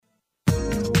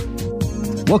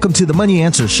Welcome to the Money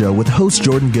Answer Show with host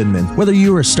Jordan Goodman. Whether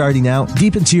you are starting out,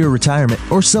 deep into your retirement,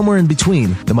 or somewhere in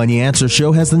between, the Money Answer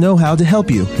Show has the know-how to help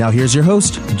you. Now here's your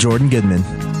host, Jordan Goodman.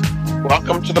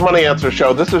 Welcome to the Money Answer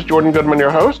Show. This is Jordan Goodman,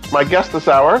 your host. My guest this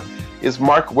hour is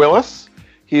Mark Willis.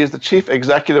 He is the Chief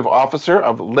Executive Officer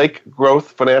of Lake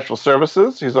Growth Financial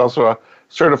Services. He's also a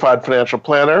certified financial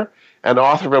planner and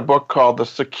author of a book called The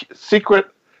Secret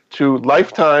to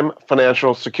Lifetime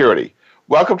Financial Security.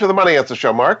 Welcome to the Money Answer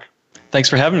Show, Mark. Thanks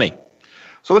for having me.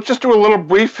 So let's just do a little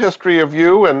brief history of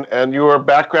you and your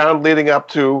background leading up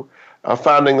to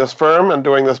founding this firm and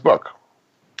doing this book.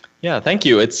 Yeah, thank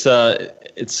you. It's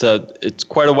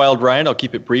quite a wild ride. I'll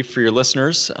keep it brief for your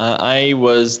listeners. I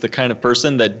was the kind of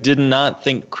person that did not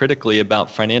think critically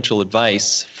about financial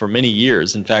advice for many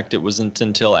years. In fact, it wasn't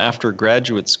until after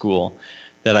graduate school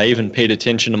that I even paid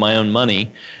attention to my own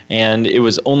money. And it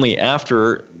was only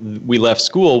after we left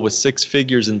school with 6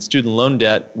 figures in student loan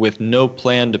debt with no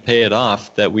plan to pay it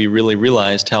off that we really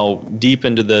realized how deep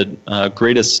into the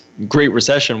Great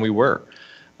Recession we were.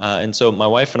 And so my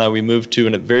wife and I, we moved to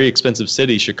a very expensive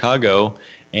city, Chicago,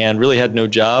 and really had no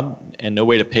job and no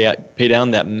way to pay down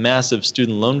that massive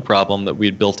student loan problem that we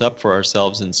had built up for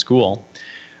ourselves in school.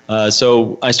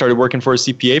 So I started working for a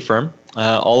CPA firm.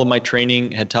 All of my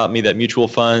training had taught me that mutual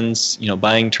funds,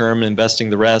 buying term and investing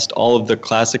the rest, all of the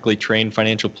classically trained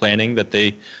financial planning that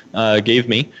they gave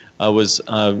me was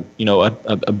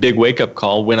a big wake-up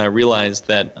call when I realized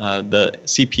that the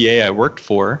CPA I worked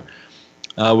for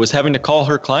was having to call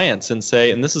her clients and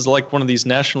say, and this is like one of these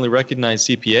nationally recognized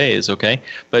CPAs, okay?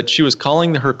 But she was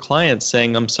calling her clients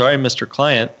saying, "I'm sorry, Mr.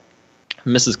 Client,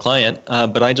 Mrs. Client,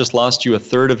 but I just lost you a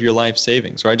third of your life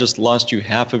savings, or I just lost you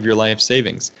half of your life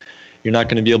savings. You're not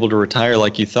going to be able to retire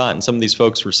like you thought." And some of these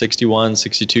folks were 61,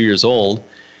 62 years old.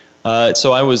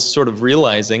 So I was sort of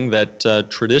realizing that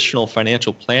traditional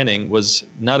financial planning was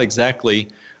not exactly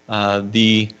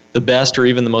the best or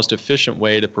even the most efficient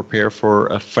way to prepare for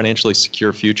a financially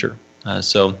secure future.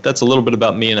 So that's a little bit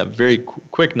about me in a very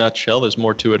quick nutshell. There's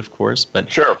more to it, of course.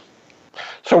 But Sure.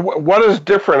 So what is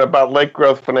different about Lake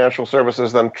Growth Financial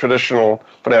Services than traditional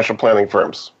financial planning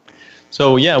firms?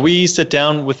 So yeah, we sit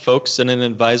down with folks in an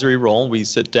advisory role. We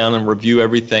sit down and review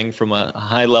everything from a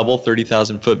high level,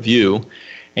 30,000-foot view.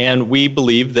 And we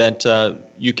believe that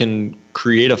you can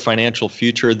create a financial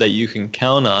future that you can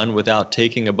count on without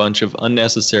taking a bunch of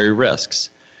unnecessary risks.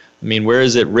 I mean, where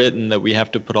is it written that we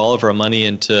have to put all of our money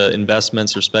into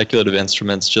investments or speculative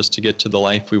instruments just to get to the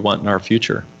life we want in our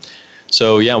future?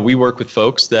 So yeah, we work with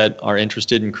folks that are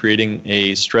interested in creating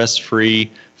a stress-free,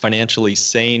 financially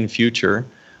sane future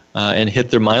and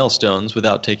hit their milestones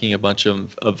without taking a bunch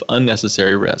of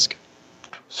unnecessary risk.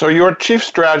 So your chief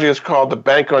strategy is called the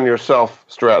Bank on Yourself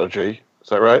strategy. Is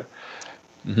that right?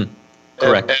 Mm-hmm.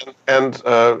 Correct. And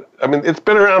I mean, it's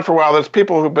been around for a while. There's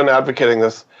people who've been advocating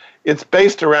this. It's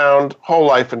based around whole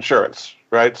life insurance,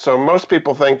 right? So most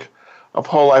people think of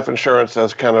whole life insurance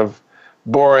as kind of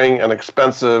boring and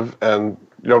expensive, and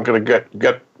you don't going to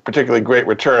get particularly great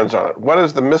returns on it. What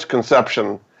is the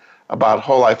misconception about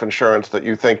whole life insurance that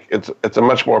you think it's a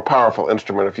much more powerful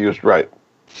instrument if used right?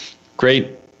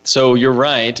 Great. So you're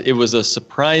right. It was a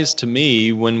surprise to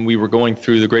me when we were going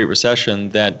through the Great Recession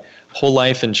that whole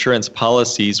life insurance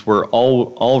policies were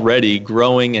already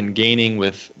growing and gaining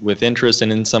with interest,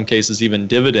 and in some cases even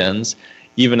dividends,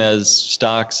 even as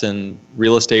stocks and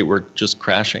real estate were just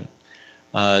crashing.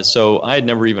 So I had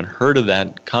never even heard of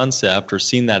that concept or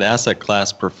seen that asset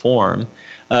class perform.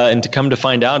 And to come to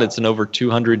find out, it's an over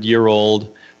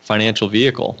 200-year-old financial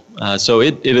vehicle. So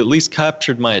it at least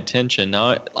captured my attention.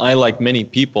 Now, I, like many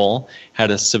people,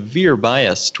 had a severe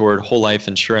bias toward whole life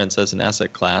insurance as an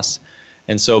asset class.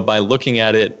 And so by looking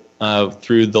at it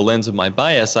through the lens of my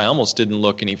bias, I almost didn't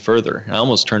look any further. I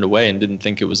almost turned away and didn't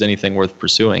think it was anything worth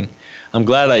pursuing. I'm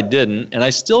glad I didn't, and I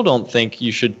still don't think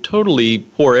you should totally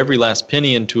pour every last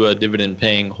penny into a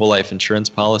dividend-paying whole life insurance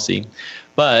policy.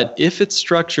 But if it's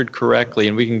structured correctly,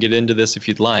 and we can get into this if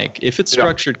you'd like, if it's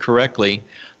structured correctly,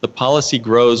 the policy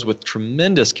grows with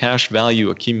tremendous cash value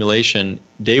accumulation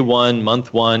day one,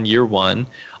 month one, year one.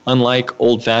 Unlike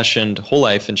old-fashioned whole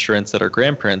life insurance that our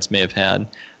grandparents may have had,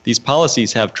 these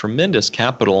policies have tremendous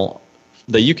capital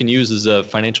that you can use as a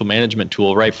financial management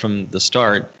tool right from the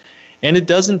start. And it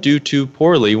doesn't do too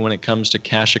poorly when it comes to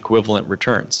cash equivalent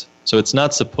returns. So it's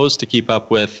not supposed to keep up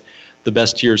with the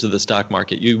best years of the stock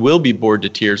market. You will be bored to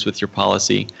tears with your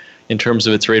policy in terms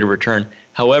of its rate of return.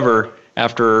 However,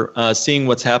 after seeing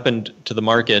what's happened to the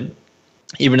market,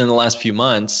 even in the last few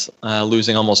months,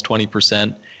 losing almost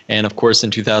 20%, and of course in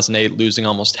 2008 losing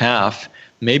almost half,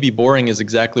 maybe boring is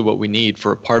exactly what we need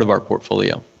for a part of our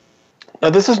portfolio. Now,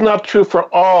 this is not true for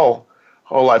all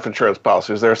whole life insurance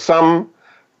policies? There are some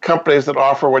companies that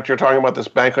offer what you're talking about, this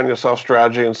bank on yourself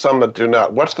strategy, and some that do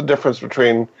not. What's the difference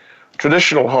between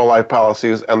traditional whole life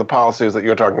policies and the policies that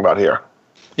you're talking about here?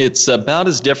 It's about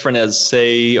as different as,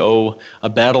 say, a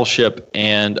battleship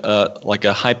and like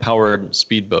a high-powered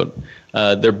speedboat.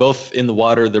 They're both in the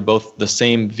water. They're both the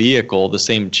same vehicle, the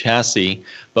same chassis,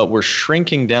 but we're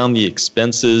shrinking down the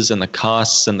expenses and the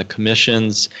costs and the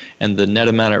commissions and the net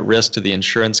amount at risk to the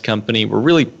insurance company. We're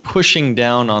really pushing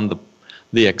down on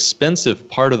the expensive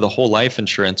part of the whole life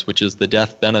insurance, which is the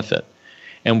death benefit.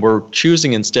 And we're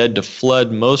choosing instead to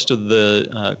flood most of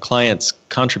the client's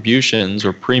contributions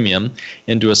or premium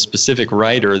into a specific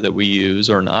rider that we use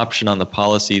or an option on the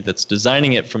policy that's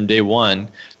designing it from day one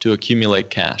to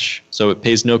accumulate cash. So it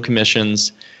pays no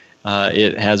commissions.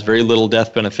 It has very little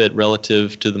death benefit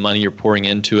relative to the money you're pouring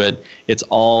into it. It's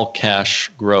all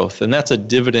cash growth. And that's a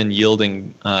dividend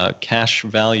yielding cash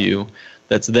value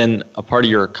that's then a part of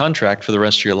your contract for the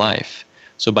rest of your life.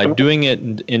 So by doing it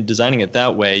and designing it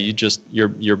that way,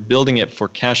 you're building it for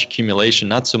cash accumulation,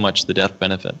 not so much the death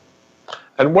benefit.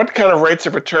 And what kind of rates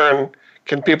of return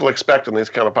can people expect in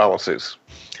these kind of policies?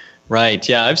 Right.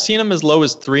 Yeah, I've seen them as low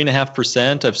as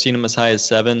 3.5%. I've seen them as high as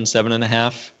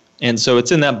 7.5%. And so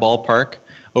it's in that ballpark.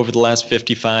 Over the last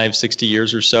 55, 60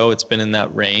 years or so, it's been in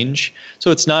that range.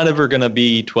 So it's not ever going to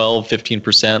be 12,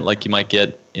 15% like you might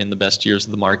get in the best years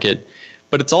of the market.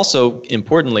 But it's also,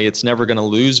 importantly, it's never going to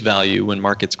lose value when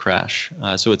markets crash.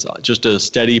 So it's just a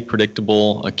steady,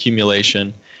 predictable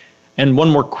accumulation. And one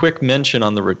more quick mention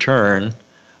on the return.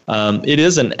 It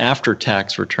is an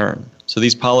after-tax return. So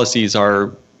these policies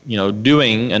are,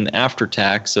 doing an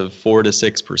after-tax of 4 to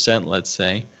 6%, let's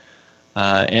say.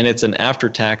 And it's an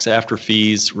after-tax,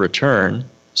 after-fees return.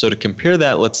 So to compare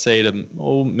that, let's say, to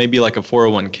maybe like a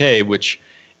 401k, which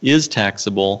is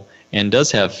taxable and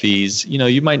does have fees,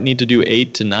 you might need to do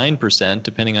 8 to 9%,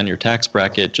 depending on your tax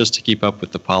bracket, just to keep up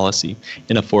with the policy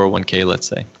in a 401k, let's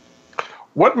say.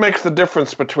 What makes the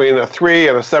difference between a 3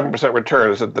 and a 7%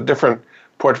 return? Is it the different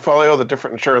portfolio the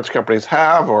different insurance companies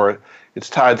have, or it's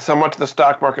tied somewhat to the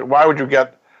stock market? Why would you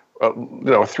get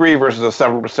a 3 versus a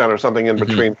 7% or something in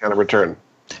between kind of return?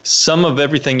 Some of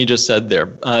everything you just said there.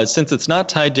 Since it's not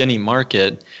tied to any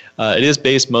market, it is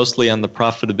based mostly on the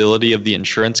profitability of the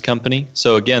insurance company.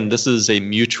 So again, this is a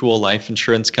mutual life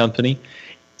insurance company.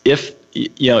 If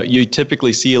you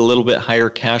typically see a little bit higher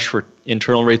cash for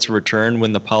internal rates of return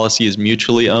when the policy is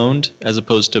mutually owned as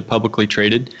opposed to publicly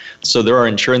traded. So there are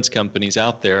insurance companies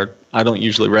out there. I don't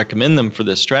usually recommend them for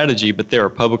this strategy, but there are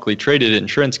publicly traded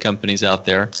insurance companies out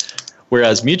there.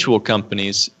 Whereas mutual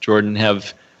companies, Jordan,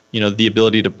 have the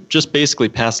ability to just basically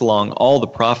pass along all the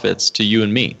profits to you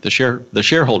and me, the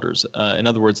shareholders. In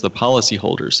other words, the policy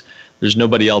holders. There's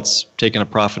nobody else taking a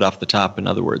profit off the top. In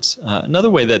other words, another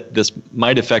way that this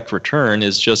might affect return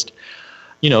is just,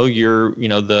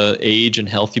 the age and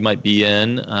health you might be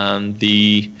in,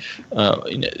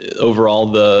 overall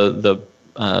the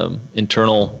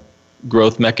internal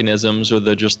growth mechanisms, or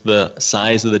the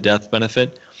size of the death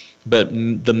benefit. But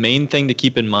the main thing to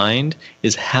keep in mind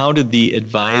is, how did the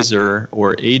advisor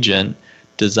or agent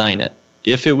design it?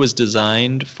 If it was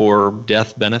designed for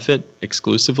death benefit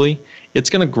exclusively, it's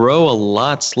going to grow a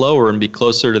lot slower and be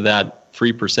closer to that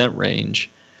 3% range.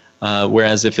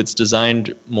 Whereas if it's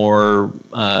designed more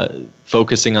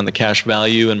focusing on the cash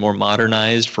value and more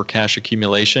modernized for cash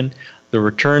accumulation, the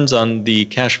returns on the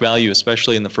cash value,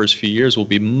 especially in the first few years, will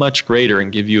be much greater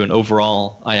and give you an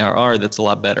overall IRR that's a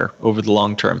lot better over the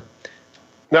long term.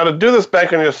 Now, to do this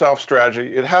bank on yourself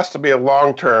strategy, it has to be a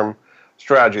long-term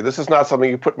strategy. This is not something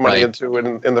you put money into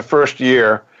in the first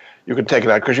year. You can take it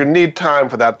out because you need time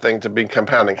for that thing to be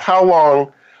compounding. How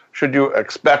long should you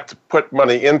expect to put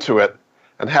money into it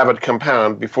and have it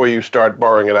compound before you start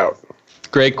borrowing it out?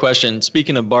 Great question.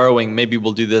 Speaking of borrowing, maybe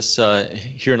we'll do this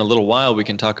here in a little while. We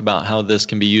can talk about how this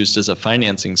can be used as a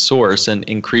financing source and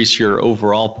increase your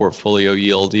overall portfolio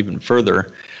yield even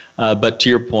further. But to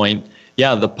your point,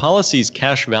 the policy's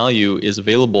cash value is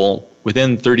available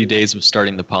within 30 days of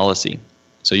starting the policy.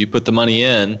 So you put the money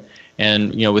in,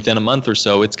 and within a month or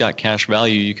so, it's got cash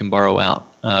value you can borrow out.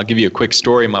 I'll give you a quick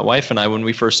story. My wife and I, when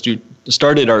we first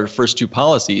started our first 2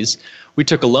 policies, we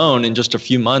took a loan in just a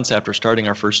few months after starting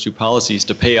our first 2 policies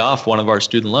to pay off one of our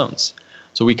student loans.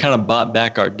 So we kind of bought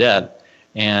back our debt,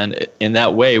 and in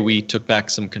that way, we took back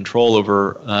some control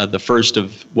over the first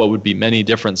of what would be many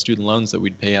different student loans that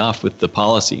we'd pay off with the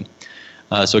policy.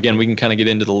 So again, we can kind of get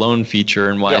into the loan feature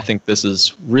and why I think this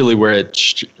is really where it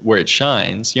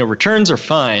shines. Returns are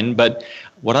fine, but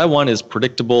what I want is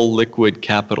predictable liquid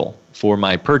capital for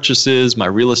my purchases, my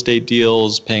real estate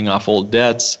deals, paying off old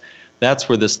debts. That's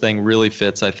where this thing really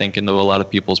fits, I think, into a lot of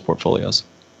people's portfolios.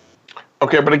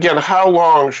 Okay, but again, how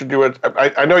long should you?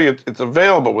 I know it's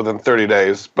available within 30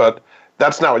 days, but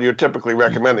that's not what you're typically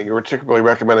recommending. You're typically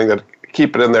recommending that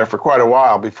keep it in there for quite a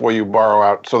while before you borrow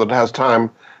out, so that it has time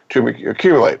to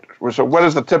accumulate. So, what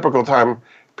is the typical time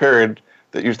period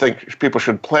that you think people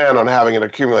should plan on having it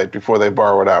accumulate before they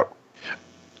borrow it out?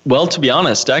 Well, to be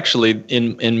honest, actually,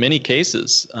 in many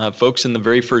cases, folks in the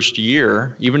very first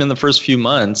year, even in the first few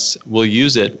months, will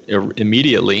use it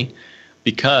immediately,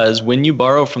 because when you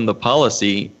borrow from the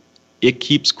policy, it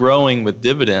keeps growing with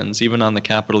dividends even on the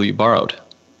capital you borrowed.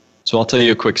 So I'll tell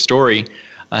you a quick story.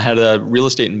 I had a real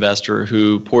estate investor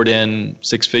who poured in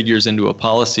 6 figures into a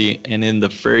policy, and in the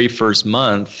very first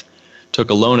month took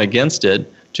a loan against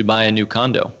it to buy a new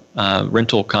condo,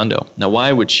 rental condo. Now,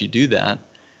 why would she do that?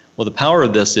 Well, the power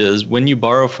of this is when you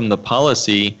borrow from the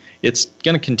policy, it's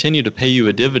going to continue to pay you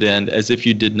a dividend as if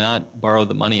you did not borrow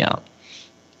the money out.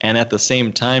 And at the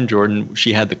same time, Jordan,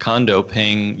 she had the condo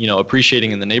paying,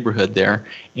 appreciating in the neighborhood there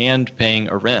and paying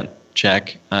a rent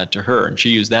check to her. And she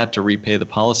used that to repay the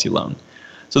policy loan.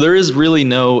 So there is really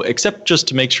no, except just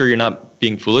to make sure you're not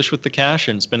being foolish with the cash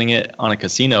and spending it on a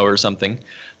casino or something,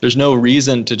 there's no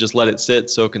reason to just let it sit,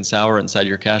 soak and sour inside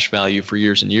your cash value for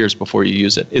years and years before you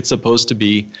use it. It's supposed to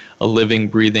be a living,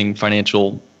 breathing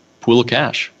financial pool of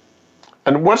cash.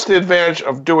 And what's the advantage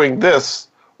of doing this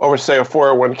over, say, a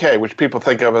 401k, which people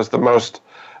think of as the most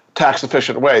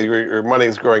tax-efficient way? Your money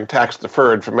is growing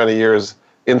tax-deferred for many years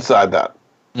inside that.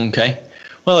 Okay.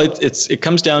 Well, it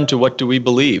comes down to what do we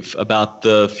believe about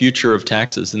the future of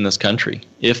taxes in this country.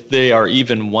 If they are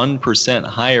even 1%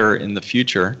 higher in the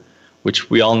future, which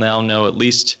we all now know at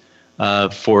least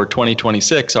for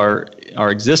 2026, our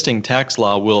existing tax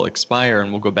law will expire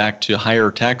and we'll go back to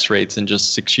higher tax rates in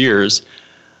just 6 years.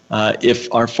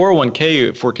 If our 401k,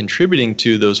 if we're contributing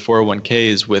to those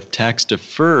 401ks with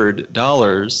tax-deferred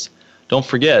dollars, don't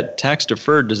forget,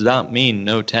 tax-deferred does not mean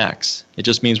no tax. It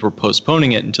just means we're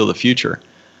postponing it until the future.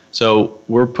 So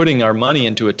we're putting our money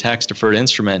into a tax-deferred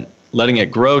instrument, letting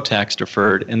it grow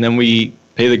tax-deferred, and then we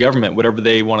pay the government whatever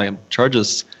they want to charge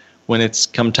us when it's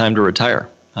come time to retire.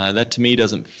 That to me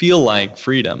doesn't feel like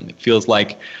freedom. It feels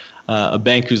like a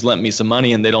bank who's lent me some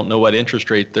money and they don't know what interest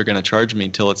rate they're going to charge me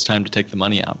until it's time to take the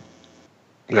money out.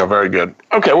 Yeah, very good.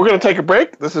 Okay, we're going to take a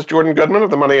break. This is Jordan Goodman of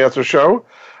the Money Answer Show.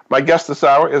 My guest this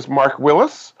hour is Mark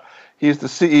Willis. He's the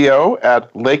CEO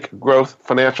at Lake Growth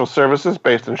Financial Services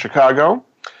based in Chicago.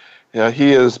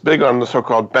 He is big on the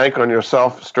so-called bank on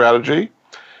yourself strategy.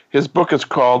 His book is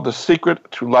called The Secret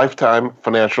to Lifetime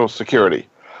Financial Security.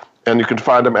 And you can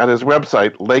find him at his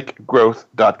website,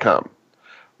 lakegrowth.com.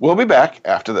 We'll be back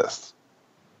after this.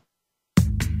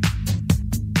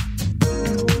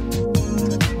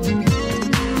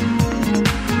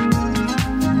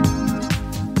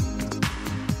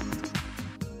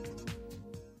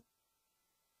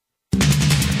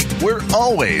 We're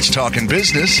always talking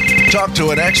business. Talk to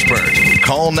an expert.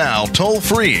 Call now toll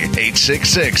free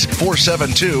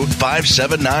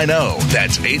 866-472-5790.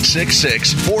 That's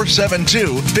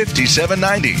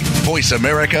 866-472-5790. Voice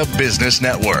America Business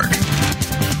Network.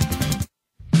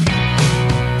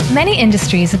 Many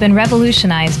industries have been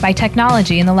revolutionized by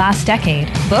technology in the last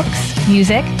decade. Books,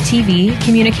 music, TV,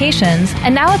 communications,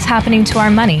 and now it's happening to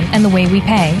our money and the way we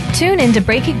pay. Tune in to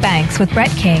Breaking Banks with Brett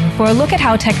King for a look at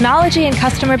how technology and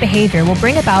customer behavior will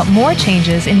bring about more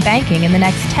changes in banking in the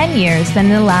next 10 years than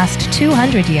in the last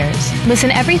 200 years. Listen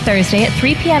every Thursday at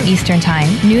 3 p.m. Eastern Time,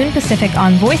 noon Pacific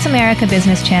on Voice America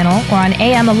Business Channel or on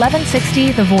AM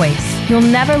 1160 The Voice. You'll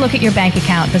never look at your bank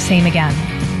account the same again.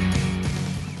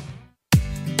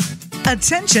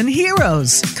 Attention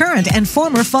heroes, current and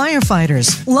former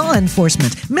firefighters, law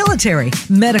enforcement, military,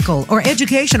 medical, or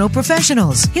educational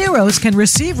professionals. Heroes can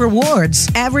receive rewards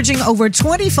averaging over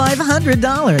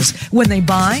 $2,500 when they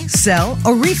buy, sell,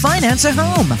 or refinance a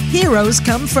home. Heroes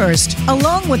Come First,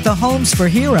 along with the Homes for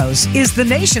Heroes, is the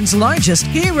nation's largest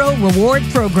hero reward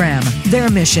program. Their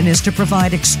mission is to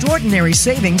provide extraordinary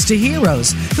savings to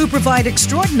heroes who provide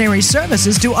extraordinary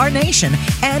services to our nation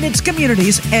and its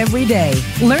communities every day.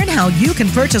 Learn how you can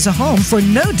purchase a home for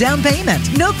no down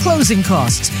payment, no closing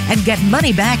costs, and get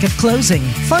money back at closing.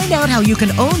 Find out how you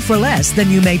can own for less than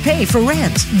you may pay for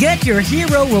rent. Get your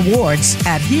hero rewards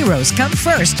at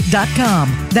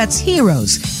heroescomefirst.com. That's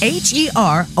heroes,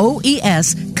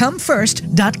 HEROES,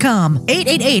 comefirst.com.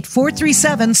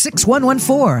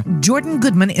 888-437-6114. Jordan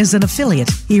Goodman is an affiliate.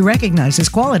 He recognizes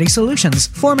quality solutions,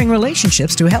 forming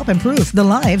relationships to help improve the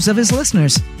lives of his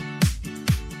listeners.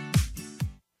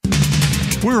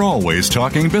 We're always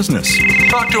talking business.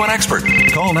 Talk to an expert.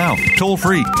 Call now, toll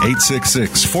free,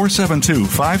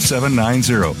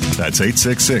 866-472-5790. That's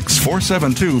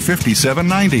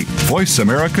 866-472-5790. Voice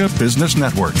America Business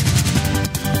Network.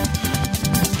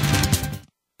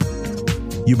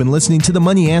 You've been listening to the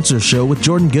Money Answer Show with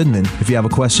Jordan Goodman. If you have a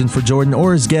question for Jordan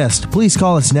or his guest, please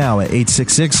call us now at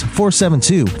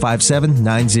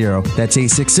 866-472-5790. That's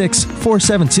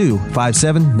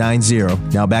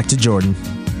 866-472-5790. Now back to Jordan.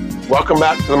 Welcome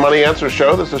back to the Money Answer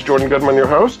Show. This is Jordan Goodman, your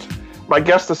host. My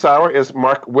guest this hour is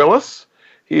Mark Willis.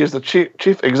 He is the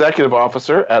Chief Executive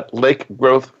Officer at Lake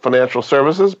Growth Financial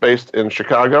Services based in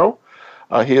Chicago.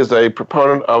 He is a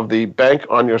proponent of the Bank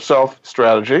on Yourself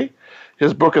strategy.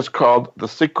 His book is called The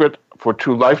Secret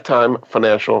to Lifetime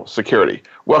Financial Security.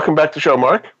 Welcome back to the show,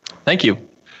 Mark. Thank you.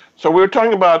 So we were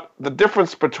talking about the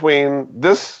difference between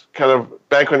this kind of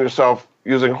Bank on Yourself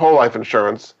using whole life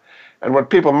insurance and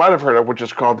what people might have heard of, which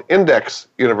is called index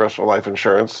universal life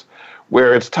insurance,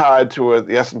 where it's tied to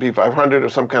the S&P 500 or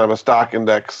some kind of a stock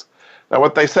index. Now,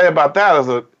 what they say about that is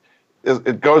that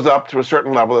it goes up to a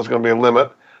certain level. There's going to be a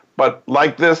limit. But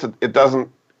like this, it doesn't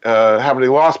have any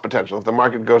loss potential. If the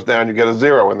market goes down, you get a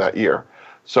zero in that year.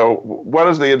 So what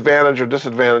is the advantage or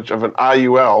disadvantage of an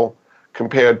IUL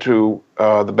compared to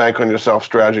the Bank on Yourself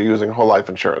strategy using whole life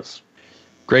insurance?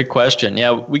 Great question.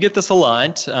 Yeah, we get this a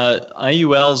lot.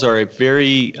 IULs are a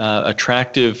very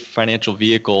attractive financial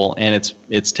vehicle, and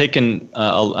it's taken,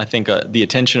 I think, the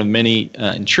attention of many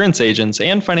insurance agents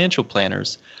and financial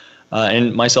planners,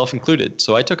 and myself included.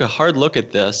 So I took a hard look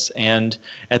at this, and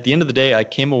at the end of the day, I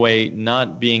came away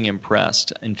not being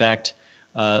impressed. In fact,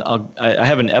 I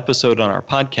have an episode on our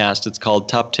podcast. It's called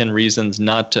Top 10 Reasons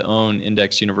Not to Own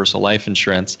Index Universal Life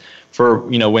Insurance for,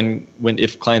 when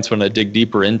if clients want to dig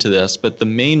deeper into this. But the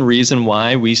main reason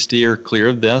why we steer clear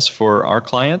of this for our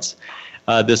clients,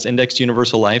 this Index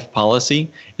Universal Life policy,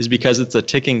 is because it's a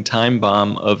ticking time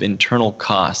bomb of internal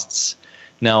costs.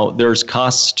 Now, there's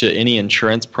costs to any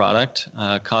insurance product.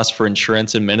 Costs for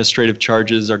insurance administrative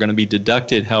charges are going to be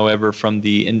deducted, however, from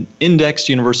the Indexed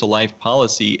Universal Life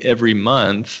policy every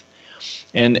month.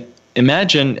 And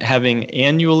imagine having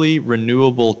annually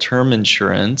renewable term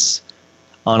insurance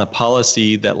on a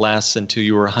policy that lasts until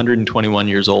you are 121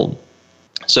 years old.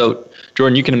 So,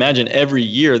 Jordan, you can imagine every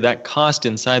year that cost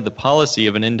inside the policy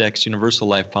of an Indexed Universal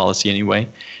Life policy anyway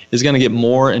is going to get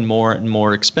more and more and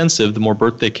more expensive the more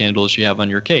birthday candles you have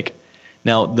on your cake.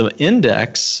 Now, the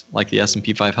index, like the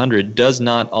S&P 500, does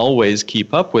not always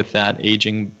keep up with that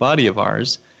aging body of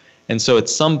ours. And so at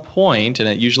some point, and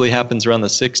it usually happens around the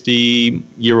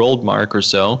 60-year-old mark or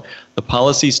so, the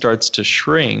policy starts to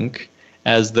shrink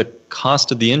as the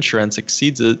cost of the insurance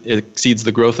exceeds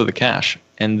the growth of the cash.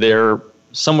 And they're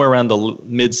somewhere around the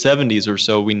mid-70s or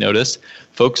so, we notice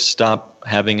folks stop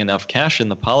having enough cash in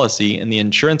the policy, and the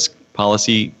insurance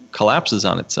policy collapses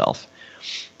on itself.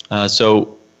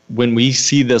 So when we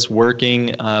see this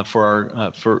working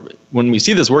when we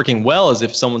see this working well, as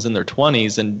if someone's in their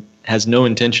 20s and has no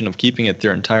intention of keeping it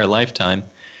their entire lifetime,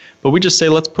 but we just say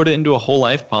let's put it into a whole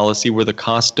life policy where the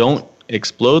costs don't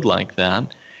explode like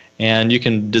that, and you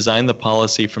can design the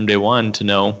policy from day one to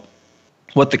know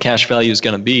what the cash value is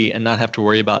going to be and not have to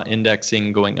worry about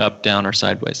indexing going up, down, or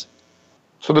sideways.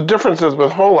 So the difference is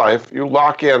with whole life, you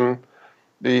lock in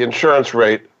the insurance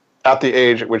rate at the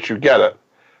age at which you get it,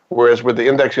 whereas with the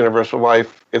Index Universal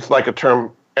Life, it's like a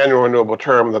annual renewable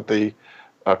term that the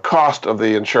cost of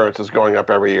the insurance is going up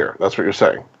every year. That's what you're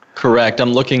saying. Correct.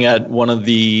 I'm looking at one of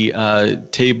the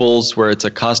tables where it's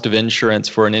a cost of insurance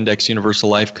for an Index Universal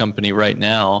Life company right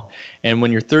now. And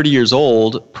when you're 30 years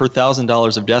old, per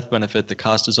 $1,000 of death benefit, the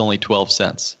cost is only 12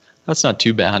 cents. That's not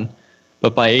too bad.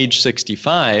 But by age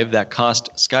 65, that cost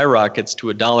skyrockets to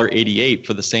 $1.88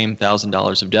 for the same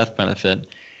 $1,000 of death benefit.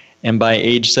 And by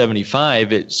age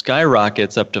 75, it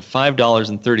skyrockets up to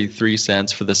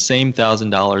 $5.33 for the same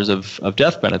 $1,000 of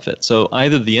death benefit. So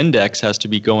either the index has to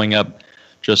be going up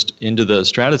just into the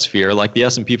stratosphere, like the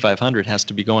S&P 500 has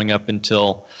to be going up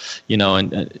until,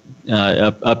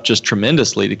 up just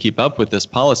tremendously to keep up with this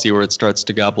policy, where it starts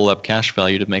to gobble up cash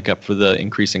value to make up for the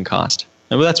increasing cost.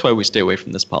 And that's why we stay away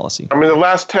from this policy. I mean, the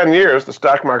last 10 years, the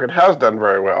stock market has done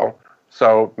very well.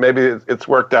 So maybe it's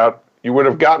worked out. You would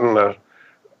have gotten a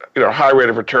high rate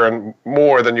of return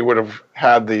more than you would have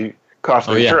had the cost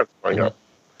of insurance going up.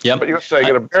 Yep. But you say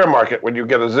in a bear market, when you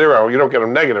get a zero, you don't get a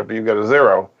negative, but you get a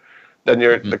zero, then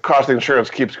the cost of the insurance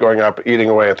keeps going up, eating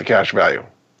away at the cash value.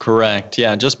 Correct.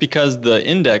 Yeah. Just because the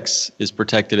index is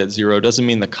protected at zero doesn't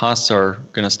mean the costs are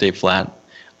going to stay flat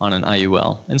on an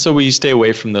IUL. And so we stay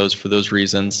away from those for those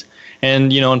reasons.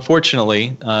 And,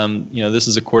 unfortunately, this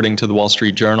is according to the Wall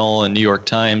Street Journal and New York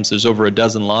Times, there's over a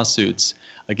dozen lawsuits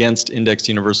against indexed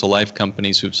universal life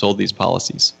companies who've sold these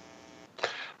policies.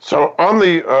 So on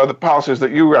the policies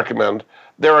that you recommend,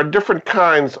 there are different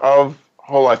kinds of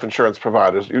whole life insurance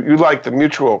providers. You like the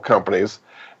mutual companies.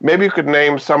 Maybe you could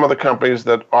name some of the companies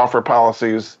that offer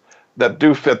policies that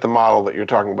do fit the model that you're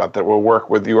talking about, that will work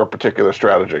with your particular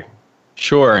strategy.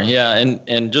 Sure, yeah.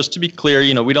 And just to be clear,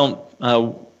 we don't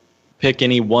pick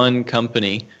any one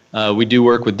company. We do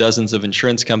work with dozens of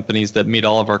insurance companies that meet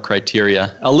all of our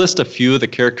criteria. I'll list a few of the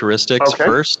characteristics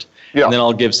first, and then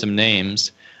I'll give some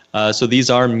names. So these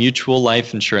are mutual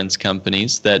life insurance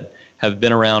companies that have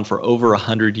been around for over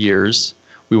 100 years.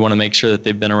 We want to make sure that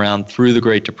they've been around through the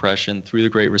Great Depression, through the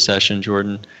Great Recession,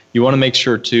 Jordan. You want to make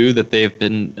sure, too, that they've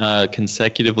been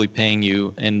consecutively paying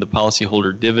you and the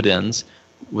policyholder dividends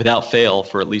without fail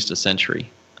for at least a century.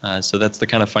 So that's the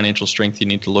kind of financial strength you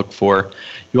need to look for.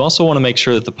 You also want to make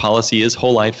sure that the policy is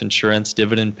whole life insurance,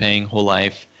 dividend-paying whole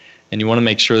life, and you want to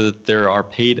make sure that there are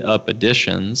paid-up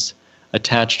additions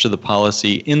attached to the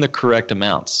policy in the correct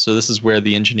amounts. So this is where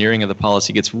the engineering of the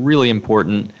policy gets really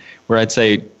important, where I'd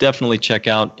say definitely check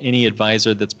out any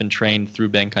advisor that's been trained through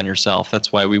Bank on Yourself. That's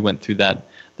why we went through that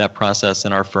process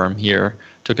in our firm here.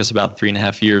 It took us about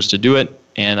 3.5 years to do it,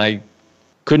 and I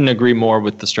couldn't agree more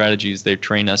with the strategies they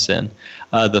train us in.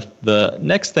 The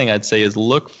next thing I'd say is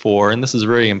look for, and this is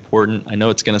very important, I know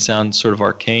it's going to sound sort of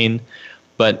arcane,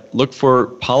 but look for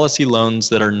policy loans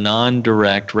that are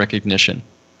non-direct recognition.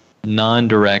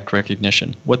 Non-direct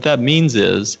recognition. What that means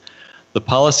is the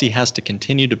policy has to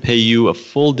continue to pay you a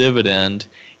full dividend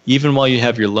even while you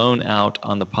have your loan out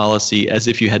on the policy as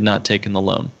if you had not taken the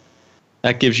loan.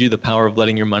 That gives you the power of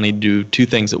letting your money do two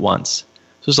things at once.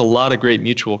 So there's a lot of great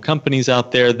mutual companies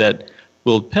out there that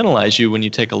will penalize you when you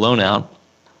take a loan out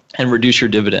and reduce your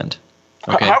dividend.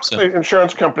 Okay, how does the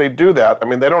insurance company do that? I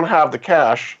mean, they don't have the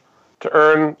cash to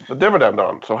earn the dividend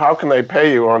on. So how can they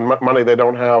pay you on money they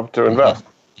don't have to invest?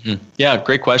 Mm-hmm. Yeah,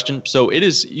 great question. So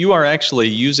you are actually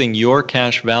using your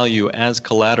cash value as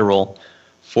collateral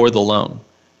for the loan.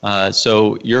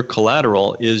 So your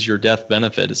collateral is your death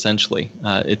benefit, essentially.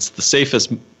 It's the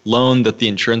safest loan that the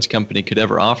insurance company could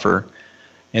ever offer.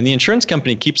 And the insurance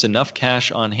company keeps enough cash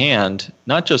on hand,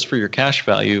 not just for your cash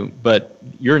value, but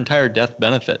your entire death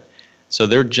benefit. So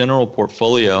their general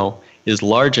portfolio is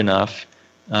large enough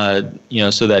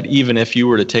so that even if you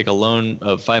were to take a loan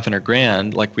of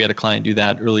 $500,000, like we had a client do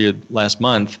that earlier last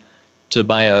month, to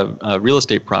buy a real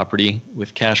estate property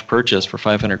with cash purchase for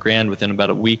 $500,000, within about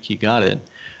a week he got it.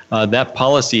 That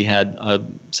policy had a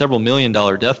several $1 million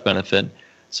death benefit.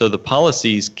 So the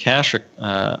policy's cash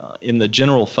in the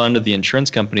general fund of the insurance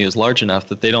company is large enough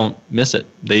that they don't miss it.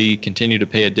 They continue to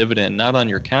pay a dividend, not on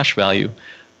your cash value,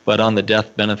 but on the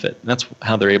death benefit. And that's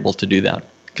how they're able to do that.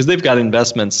 Because they've got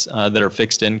investments that are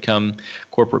fixed income,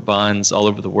 corporate bonds all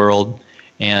over the world,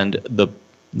 and the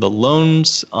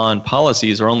loans on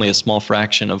policies are only a small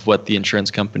fraction of what the insurance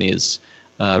company is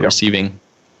receiving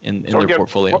in their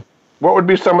portfolio. What would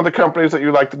be some of the companies that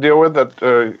you like to deal with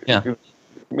that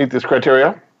meet this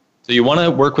criteria? So you want to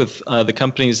work with the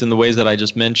companies in the ways that I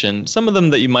just mentioned. Some of them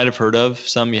that you might have heard of,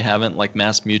 some you haven't, like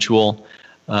Mass Mutual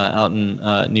out in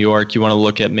New York. You want to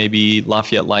look at maybe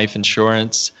Lafayette Life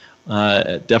Insurance.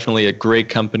 Definitely a great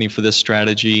company for this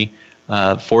strategy.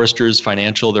 Foresters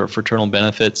Financial, they're a fraternal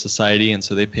benefit society, and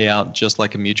so they pay out just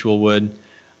like a mutual would.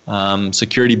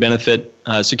 Security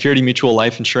Mutual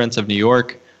Life Insurance of New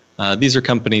York. These are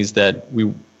companies that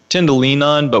we tend to lean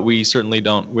on, but we certainly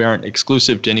we aren't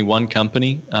exclusive to any one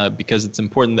company because it's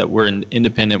important that we're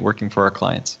independent working for our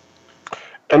clients.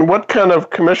 And what kind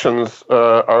of commissions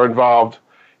are involved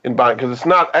in buying? Because it's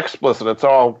not explicit, it's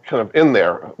all kind of in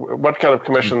there. What kind of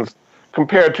commissions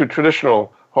compared to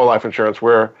traditional whole life insurance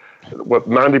where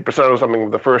 90% or something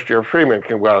of the first year premium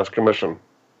can go out as commission?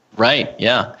 Right,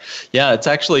 yeah. Yeah, it's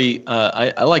actually,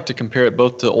 I like to compare it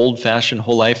both to old-fashioned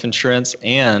whole life insurance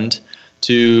and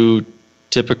to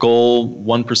typical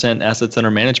 1% assets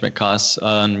under management costs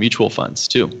on mutual funds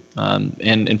too.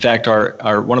 And in fact,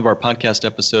 our one of our podcast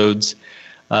episodes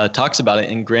talks about it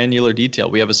in granular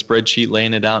detail. We have a spreadsheet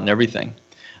laying it out and everything.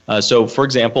 So for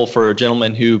example, for a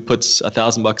gentleman who puts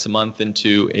 $1,000 a month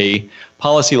into a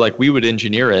policy like we would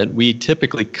engineer it, we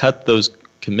typically cut those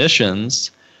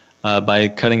commissions by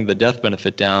cutting the death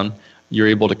benefit down. You're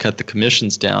able to cut the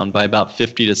commissions down by about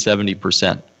 50 to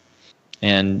 70%.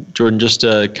 And Jordan, just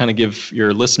to kind of give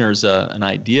your listeners an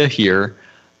idea here,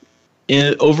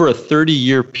 over a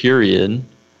 30-year period,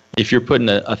 if you're putting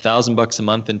 $1,000 a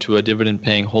month into a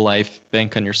dividend-paying whole life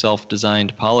Bank on Yourself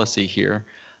designed policy here,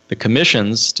 The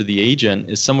commissions to the agent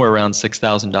is somewhere around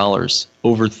 $6,000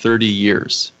 over 30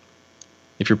 years.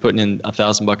 If you're putting in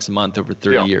 $1,000 a month over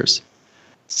 30 years.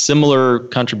 Similar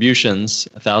contributions,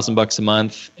 $1,000 a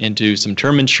month into some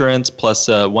term insurance plus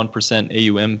 1%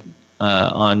 AUM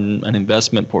on an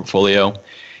investment portfolio.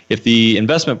 If the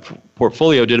investment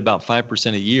portfolio did about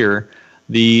 5% a year,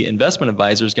 the investment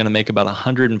advisor is going to make about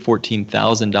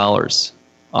 $114,000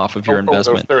 off of your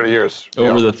investment. Over 30 years.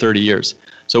 Over the 30 years.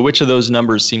 So which of those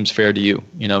numbers seems fair to you?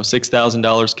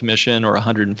 $6,000 commission or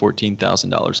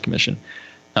 $114,000 commission?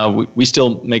 We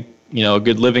still make a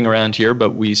good living around here, but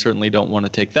we certainly don't want to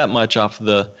take that much off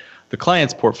the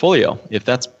client's portfolio if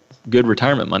that's good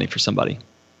retirement money for somebody.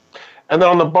 And then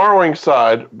on the borrowing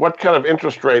side, what kind of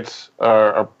interest rates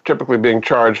are typically being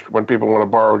charged when people want to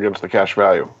borrow against the cash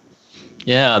value?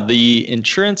 Yeah, the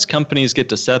insurance companies get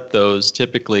to set those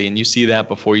typically, and you see that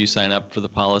before you sign up for the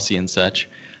policy and such.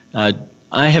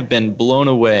 I have been blown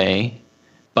away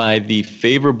by the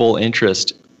favorable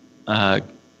interest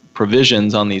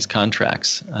provisions on these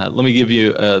contracts. Let me give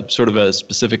you a sort of a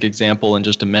specific example in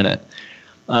just a minute.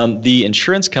 The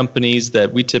insurance companies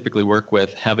that we typically work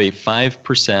with have a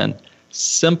 5%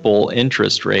 simple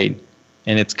interest rate,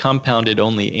 and it's compounded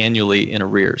only annually in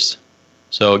arrears.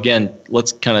 So again,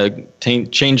 let's kind of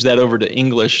change that over to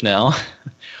English now.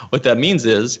 What that means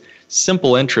is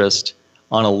simple interest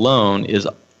on a loan is,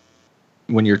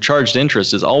 when you're charged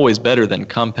interest, is always better than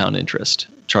compound interest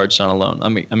charged on a loan. I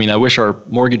mean, I wish our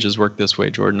mortgages worked this way,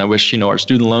 Jordan. I wish, our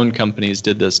student loan companies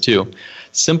did this too.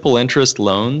 Simple interest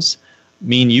loans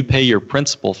mean you pay your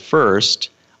principal first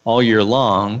all year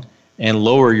long and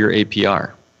lower your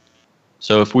APR.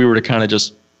 So if we were to kind of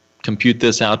just compute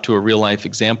this out to a real life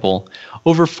example,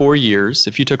 over 4 years,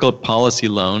 if you took a policy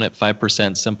loan at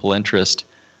 5% simple interest,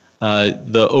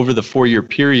 over the 4-year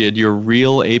period, your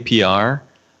real APR,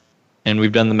 and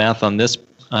we've done the math on this,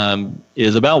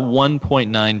 is about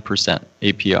 1.9%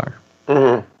 APR.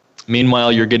 Mm-hmm.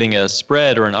 Meanwhile, you're getting a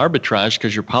spread or an arbitrage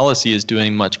because your policy is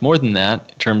doing much more than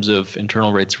that in terms of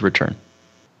internal rates of return.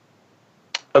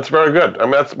 That's very good. I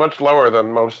mean, that's much lower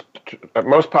than most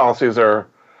policies are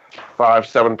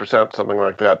 5-7%, something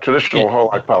like that. Traditional whole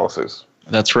life policies.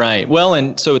 That's right. Well,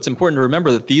 and so it's important to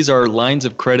remember that these are lines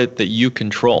of credit that you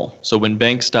control. So when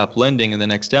banks stop lending in the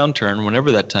next downturn,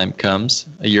 whenever that time comes,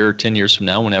 a year or 10 years from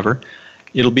now, whenever,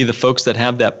 it'll be the folks that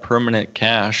have that permanent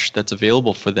cash that's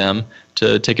available for them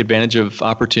to take advantage of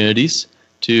opportunities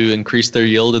to increase their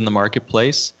yield in the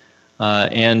marketplace.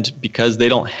 And because they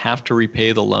don't have to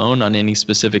repay the loan on any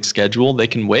specific schedule, they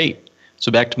can wait.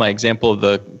 So back to my example of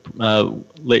the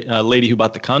lady who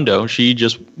bought the condo, she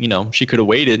just, she could have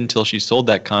waited until she sold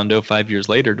that condo 5 years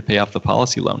later to pay off the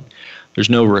policy loan.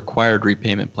 There's no required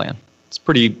repayment plan. It's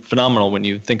pretty phenomenal when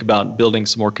you think about building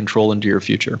some more control into your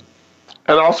future.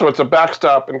 And also it's a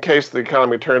backstop in case the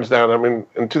economy turns down. I mean,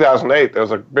 in 2008, there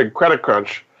was a big credit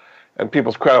crunch and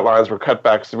people's credit lines were cut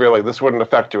back severely. This wouldn't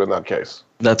affect you in that case.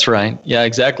 That's right. Yeah,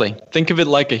 exactly. Think of it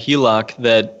like a HELOC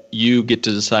that you get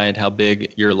to decide how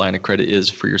big your line of credit is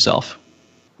for yourself.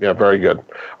 Yeah, very good.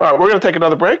 All right, we're going to take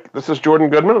another break. This is Jordan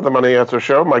Goodman of the Money Answer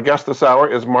Show. My guest this hour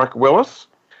is Mark Willis.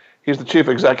 He's the Chief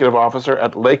Executive Officer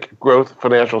at Lake Growth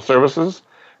Financial Services,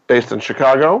 based in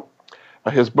Chicago.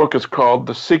 His book is called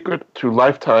The Secret to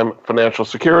Lifetime Financial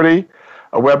Security.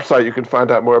 A website you can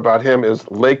find out more about him is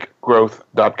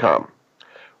lakegrowth.com.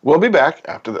 We'll be back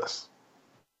after this.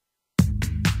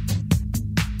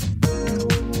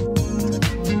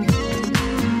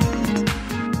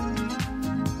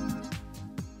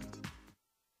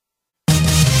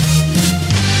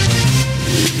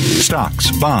 Stocks,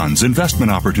 bonds, investment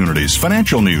opportunities,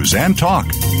 financial news, and talk.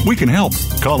 We can help.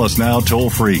 Call us now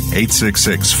toll-free,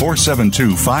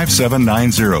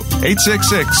 866-472-5790.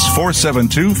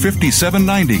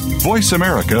 866-472-5790. Voice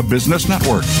America Business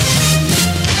Network.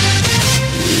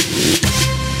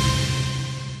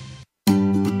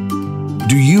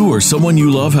 Do you or someone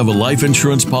you love have a life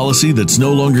insurance policy that's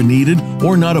no longer needed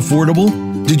or not affordable?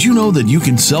 Did you know that you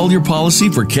can sell your policy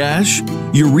for cash?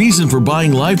 Your reason for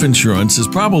buying life insurance has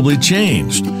probably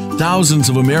changed. Thousands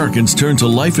of Americans turn to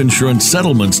life insurance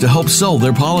settlements to help sell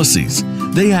their policies.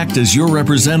 They act as your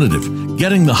representative,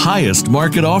 getting the highest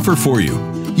market offer for you.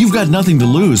 You've got nothing to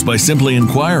lose by simply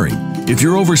inquiring. If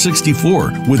you're over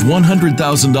 64 with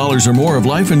 $100,000 or more of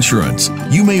life insurance,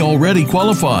 you may already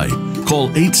qualify. Call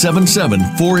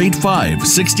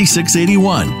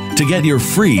 877-485-6681 to get your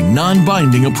free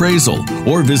non-binding appraisal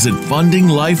or visit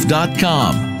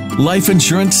fundinglife.com. Life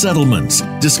Insurance Settlements.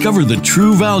 Discover the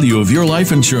true value of your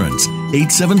life insurance.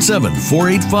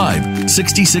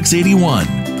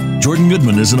 877-485-6681. Jordan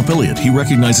Goodman is an affiliate. He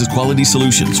recognizes quality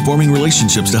solutions, forming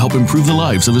relationships to help improve the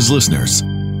lives of his listeners.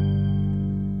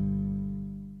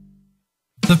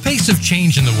 The pace of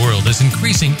change in the world is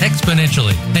increasing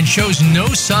exponentially and shows no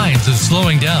signs of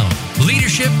slowing down.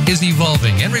 Leadership is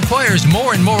evolving and requires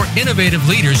more and more innovative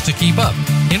leaders to keep up.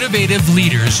 Innovative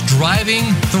Leaders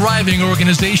Driving Thriving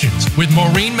Organizations with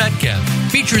Maureen Metcalf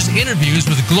features interviews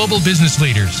with global business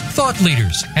leaders, thought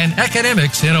leaders, and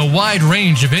academics in a wide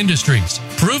range of industries.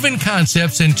 Proven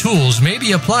concepts and tools may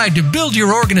be applied to build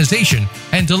your organization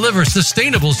and deliver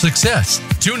sustainable success.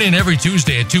 Tune in every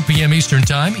Tuesday at 2 p.m. Eastern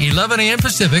Time, 11 a.m.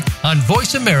 Pacific on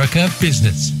Voice America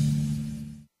Business.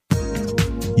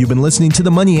 You've been listening to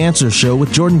the Money Answer Show with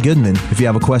Jordan Goodman. If you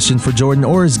have a question for Jordan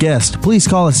or his guest, please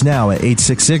call us now at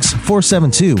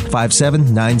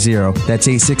 866-472-5790. That's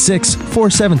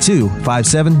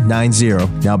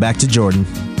 866-472-5790. Now back to Jordan.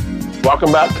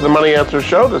 Welcome back to the Money Answer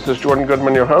Show. This is Jordan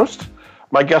Goodman, your host.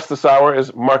 My guest this hour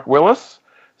is Mark Willis,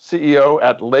 CEO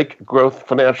at Lake Growth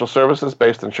Financial Services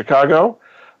based in Chicago.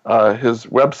 His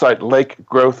website,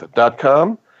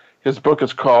 lakegrowth.com. His book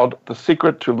is called The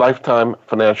Secret to Lifetime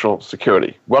Financial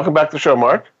Security. Welcome back to the show,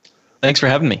 Mark. Thanks for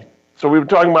having me. So we were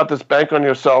talking about this bank on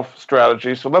yourself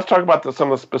strategy. So let's talk about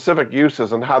some of the specific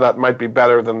uses and how that might be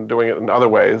better than doing it in other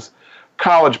ways.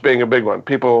 College being a big one.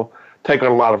 People take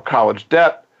on a lot of college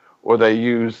debt, or they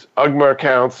use UGMA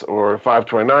accounts or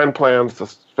 529 plans to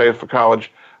save for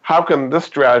college. How can this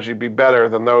strategy be better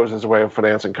than those as a way of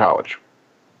financing college?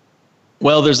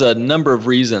 Well, there's a number of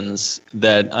reasons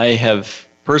that I have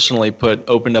personally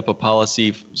opened up a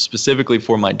policy specifically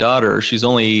for my daughter. She's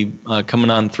only coming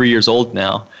on 3 years old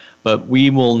now, but we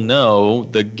will know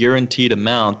the guaranteed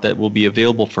amount that will be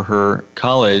available for her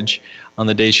college on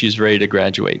the day she's ready to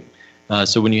graduate.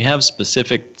 So when you have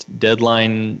specific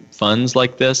deadline funds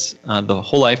like this, the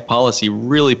whole life policy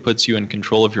really puts you in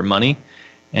control of your money.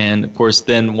 And of course,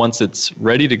 then once it's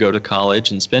ready to go to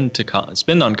college and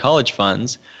spend on college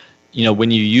funds,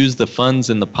 when you use the funds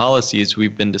in the policies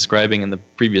we've been describing in the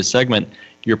previous segment,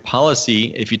 your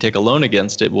policy, if you take a loan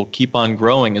against it, will keep on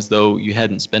growing as though you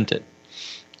hadn't spent it.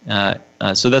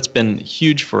 So that's been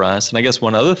huge for us. And I guess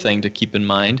one other thing to keep in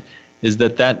mind is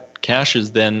that cash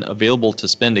is then available to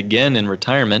spend again in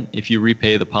retirement if you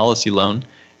repay the policy loan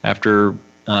after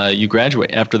you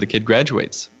graduate, after the kid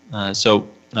graduates. So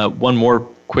one more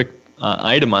quick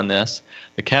item on this.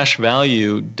 The cash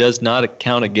value does not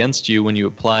count against you when you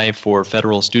apply for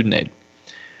federal student aid.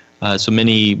 So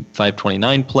many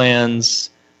 529 plans,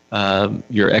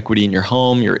 your equity in your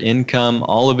home, your income,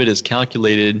 all of it is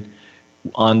calculated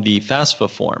on the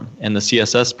FAFSA form and the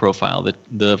CSS profile,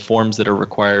 the forms that are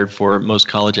required for most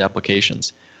college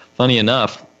applications. Funny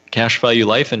enough, cash value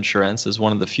life insurance is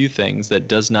one of the few things that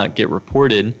does not get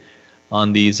reported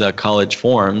on these college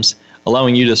forms,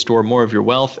 allowing you to store more of your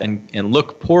wealth and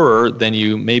look poorer than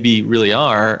you maybe really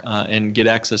are, and get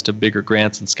access to bigger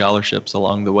grants and scholarships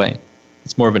along the way.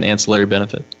 It's more of an ancillary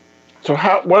benefit. So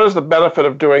what is the benefit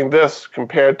of doing this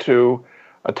compared to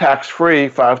a tax-free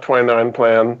 529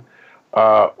 plan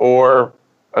or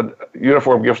a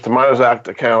Uniform Gifts to Minors Act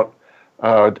account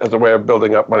as a way of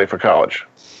building up money for college?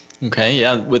 Okay,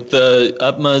 yeah. With the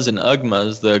UPMAs and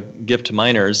UGMAs, the gift to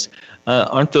minors,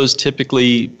 aren't those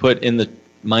typically put in the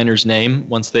minor's name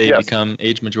once they become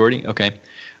age majority? Okay.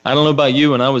 I don't know about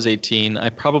you. When I was 18, I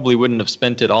probably wouldn't have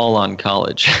spent it all on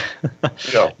college.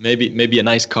 No. Maybe a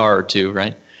nice car or two,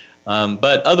 right?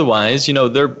 But otherwise,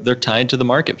 they're tied to the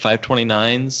market.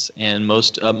 529s and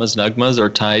most UPMAs and UGMAs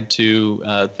are tied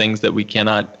to things that we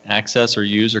cannot access or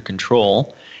use or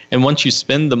control. And once you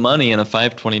spend the money in a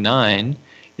 529,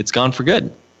 it's gone for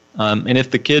good. And if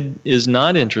the kid is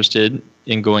not interested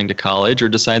in going to college or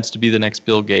decides to be the next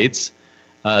Bill Gates,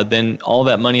 then all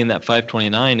that money in that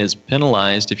 529 is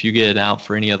penalized if you get it out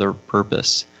for any other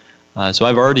purpose. So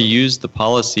I've already used the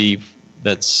policy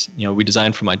that's we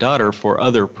designed for my daughter for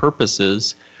other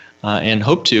purposes, and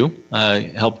hope to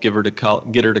help get her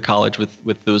to college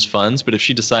with those funds. But if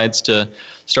she decides to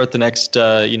start the next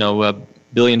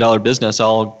billion-dollar business,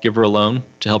 I'll give her a loan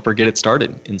to help her get it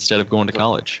started instead of going to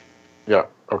college. Yeah.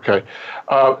 Okay.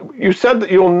 You said that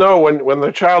you'll know when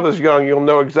the child is young, you'll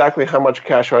know exactly how much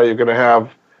cash value you're going to have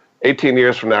 18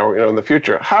 years from now, in the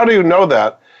future. How do you know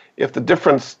that if the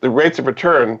rates of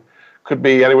return could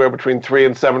be anywhere between 3%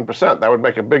 and 7%? That would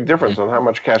make a big difference on how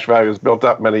much cash value is built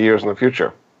up many years in the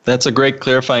future. That's a great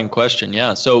clarifying question.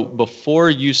 Yeah. So before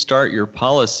you start your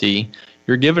policy,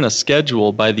 you're given a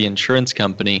schedule by the insurance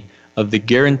company of the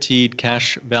guaranteed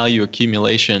cash value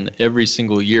accumulation every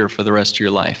single year for the rest of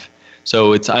your life.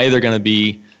 So it's either going to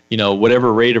be,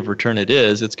 whatever rate of return it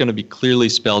is, it's going to be clearly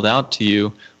spelled out to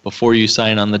you before you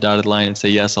sign on the dotted line and say,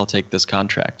 yes, I'll take this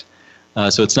contract.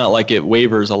 So it's not like it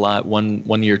wavers a lot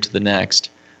one year to the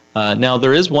next. Now,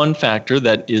 there is one factor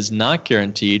that is not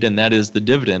guaranteed, and that is the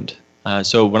dividend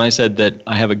So when I said that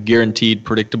I have a guaranteed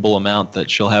predictable amount that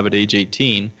she'll have at age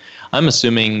 18, I'm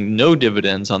assuming no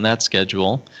dividends on that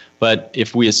schedule. But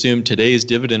if we assume today's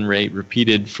dividend rate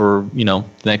repeated for, the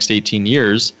next 18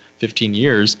 years, 15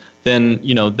 years, then,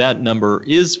 that number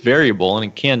is variable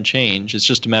and it can change. It's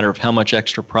just a matter of how much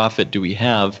extra profit do we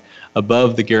have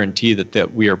above the guarantee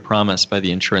that we are promised by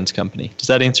the insurance company. Does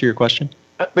that answer your question?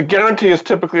 The guarantee is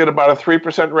typically at about a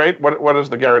 3% rate. What is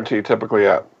the guarantee typically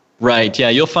at? Right. Yeah.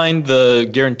 You'll find the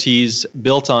guarantees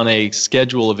built on a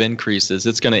schedule of increases.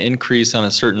 It's going to increase on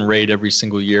a certain rate every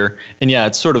single year. And yeah,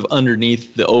 it's sort of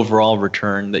underneath the overall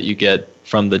return that you get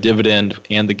from the dividend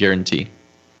and the guarantee.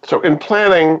 So in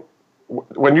planning,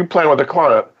 when you plan with a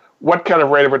client, what kind of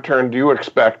rate of return do you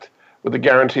expect with the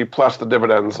guarantee plus the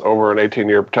dividends over an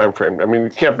 18-year time frame? I mean,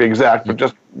 it can't be exact, but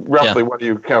just roughly what are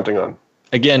you counting on?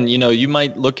 Again, you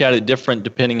might look at it different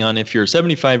depending on if you're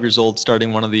 75 years old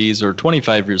starting one of these or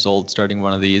 25 years old starting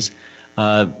one of these.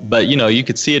 But, you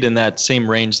could see it in that same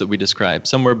range that we described,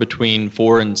 somewhere between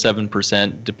 4 and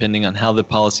 7%, depending on how the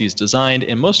policy is designed.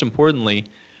 And most importantly,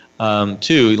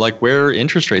 too, like where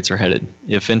interest rates are headed.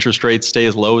 If interest rates stay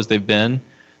as low as they've been,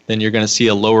 then you're going to see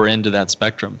a lower end of that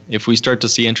spectrum. If we start to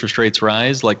see interest rates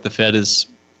rise, like the Fed has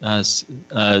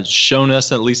shown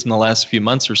us, at least in the last few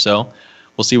months or so,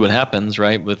 we'll see what happens,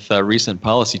 right, with recent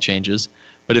policy changes.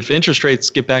 But if interest rates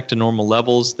get back to normal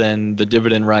levels, then the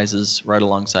dividend rises right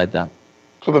alongside that.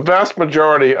 So the vast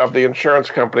majority of the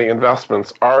insurance company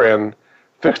investments are in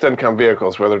fixed income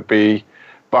vehicles, whether it be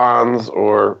bonds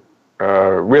or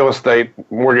real estate,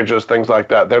 mortgages, things like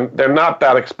that. They're not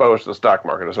that exposed to the stock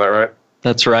market. Is that right?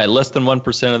 That's right. Less than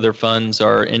 1% of their funds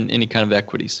are in any kind of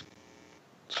equities.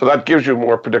 So that gives you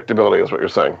more predictability, is what you're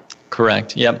saying.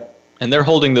 Correct. Yep. And they're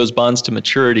holding those bonds to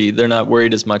maturity. They're not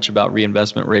worried as much about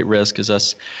reinvestment rate risk as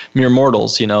us mere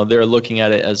mortals. They're looking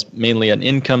at it as mainly an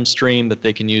income stream that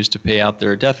they can use to pay out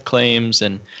their death claims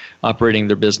and operating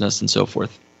their business and so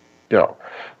forth. Yeah.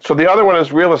 So the other one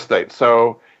is real estate.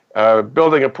 So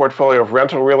building a portfolio of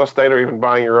rental real estate or even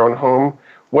buying your own home,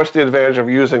 what's the advantage of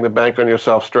using the bank on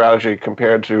yourself strategy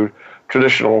compared to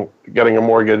traditional getting a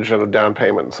mortgage and a down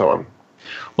payment and so on?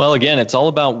 Well, again, it's all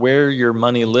about where your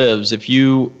money lives. If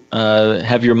you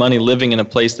have your money living in a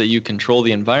place that you control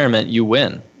the environment, you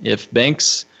win. If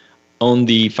banks own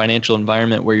the financial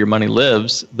environment where your money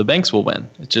lives, the banks will win.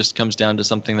 It just comes down to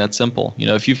something that simple.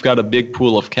 If you've got a big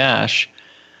pool of cash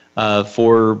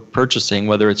for purchasing,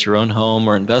 whether it's your own home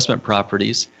or investment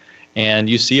properties, and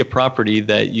you see a property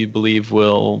that you believe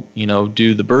will,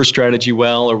 do the BRRRR strategy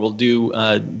well, or will do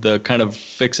the kind of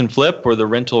fix and flip, or the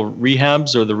rental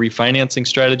rehabs, or the refinancing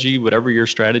strategy, whatever your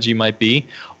strategy might be,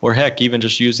 or heck, even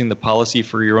just using the policy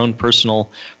for your own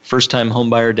personal first-time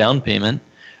homebuyer down payment.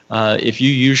 If you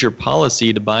use your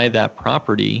policy to buy that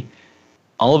property,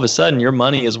 all of a sudden your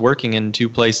money is working in two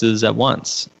places at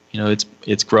once.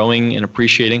 It's growing and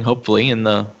appreciating, hopefully, in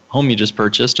the home you just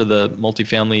purchased or the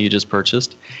multifamily you just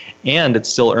purchased, and it's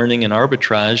still earning an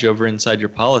arbitrage over inside your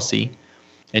policy.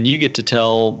 And you get to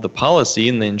tell the policy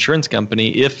and the insurance company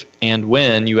if and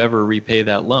when you ever repay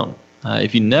that loan.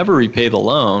 If you never repay the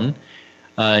loan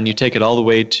and you take it all the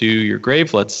way to your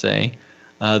grave, let's say,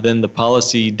 then the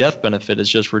policy death benefit is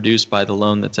just reduced by the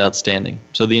loan that's outstanding.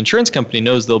 So the insurance company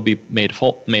knows they'll be made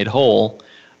whole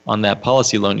on that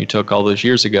policy loan you took all those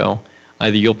years ago.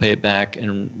 Either you'll pay it back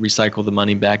and recycle the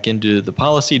money back into the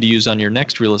policy to use on your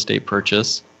next real estate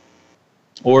purchase,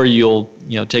 or you'll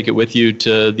take it with you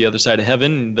to the other side of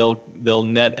heaven, and they'll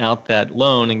net out that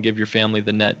loan and give your family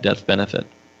the net death benefit.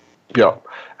 Yeah.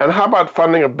 And how about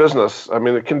funding a business? I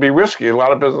mean, it can be risky. A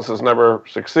lot of businesses never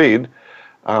succeed.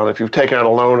 If you've taken out a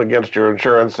loan against your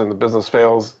insurance and the business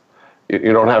fails,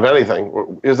 you don't have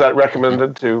anything. Is that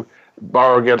recommended to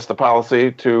borrow against the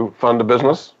policy to fund a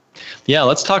business? Yeah,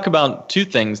 let's talk about two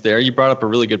things there. You brought up a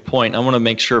really good point. I want to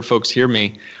make sure folks hear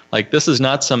me. Like, this is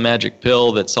not some magic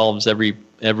pill that solves every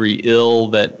ill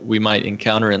that we might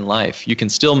encounter in life. You can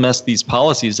still mess these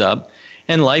policies up,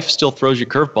 and life still throws you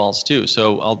curveballs too.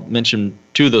 So I'll mention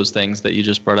two of those things that you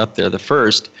just brought up there. The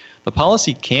first, the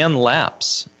policy can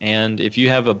lapse, and if you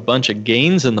have a bunch of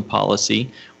gains in the policy,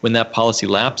 when that policy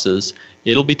lapses,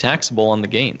 it'll be taxable on the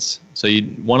gains. So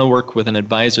you want to work with an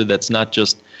advisor that's not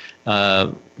just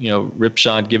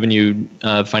ripshod giving you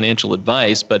financial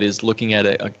advice, but is looking at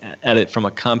it from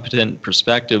a competent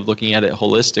perspective, looking at it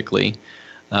holistically,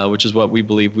 which is what we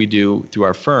believe we do through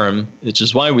our firm, which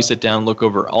is why we sit down and look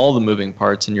over all the moving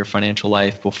parts in your financial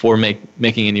life before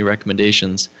making any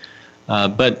recommendations.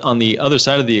 But on the other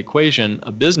side of the equation,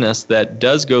 a business that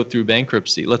does go through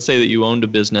bankruptcy, let's say that you owned a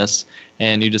business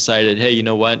and you decided, hey, you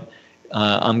know what?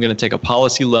 I'm going to take a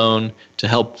policy loan to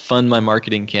help fund my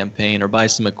marketing campaign or buy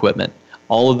some equipment.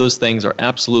 All of those things are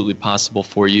absolutely possible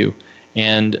for you.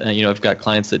 And I've got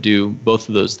clients that do both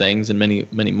of those things and many,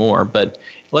 many more. But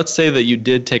let's say that you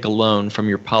did take a loan from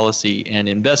your policy and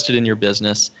invested in your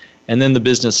business, and then the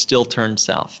business still turned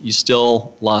south. You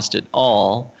still lost it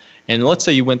all. And let's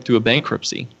say you went through a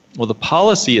bankruptcy. Well, the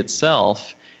policy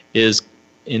itself is,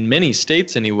 in many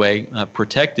states anyway,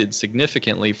 protected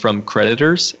significantly from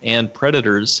creditors and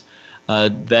predators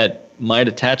that might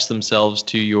attach themselves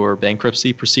to your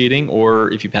bankruptcy proceeding,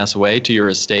 or if you pass away, to your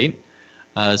estate.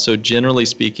 So generally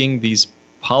speaking, these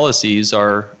policies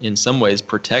are in some ways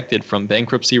protected from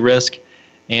bankruptcy risk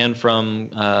and from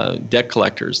debt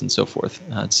collectors and so forth.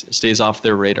 It stays off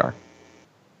their radar.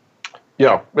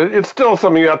 Yeah, but it's still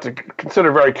something you have to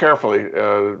consider very carefully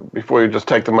before you just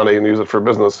take the money and use it for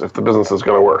business if the business is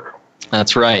going to work.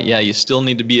 That's right. Yeah, you still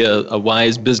need to be a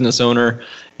wise business owner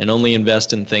and only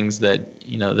invest in things that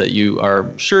you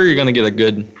are sure you're going to get a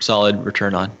good, solid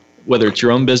return on, whether it's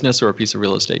your own business or a piece of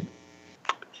real estate.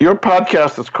 Your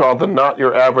podcast is called the Not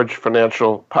Your Average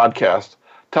Financial Podcast.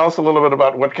 Tell us a little bit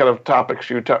about what kind of topics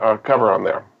you cover on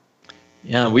there.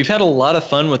 Yeah, we've had a lot of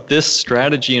fun with this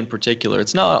strategy in particular.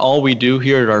 It's not all we do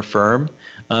here at our firm,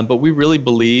 but we really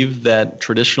believe that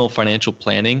traditional financial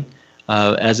planning,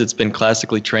 as it's been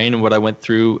classically trained and what I went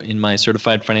through in my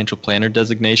certified financial planner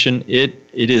designation, it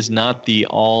is not the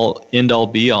end-all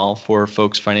be-all for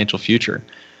folks' financial future.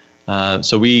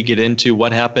 So we get into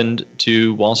what happened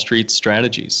to Wall Street's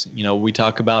strategies. We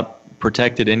talk about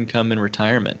protected income in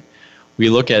retirement. We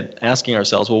look at asking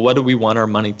ourselves, well, what do we want our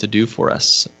money to do for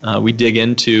us? We dig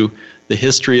into the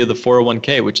history of the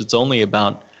 401k, which it's only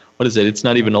about, it's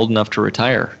not even old enough to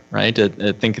retire, right?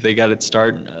 I think they got it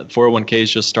started, 401ks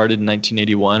just started in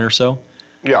 1981 or so.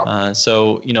 Yeah.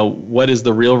 So, what is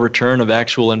the real return of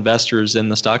actual investors in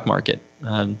the stock market?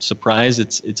 Surprise,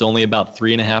 it's only about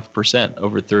 3.5%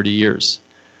 over 30 years.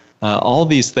 All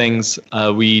these things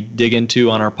we dig into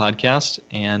on our podcast,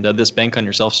 and this Bank on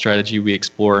Yourself strategy we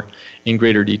explore in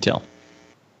greater detail.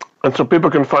 And so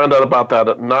people can find out about that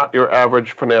at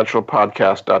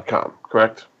notyouraverageFinancialPodcast.com,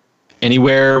 correct?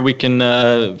 Anywhere we can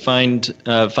find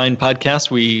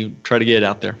podcasts, we try to get it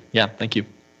out there. Yeah, thank you.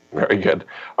 Very good.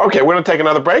 Okay, we're going to take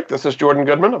another break. This is Jordan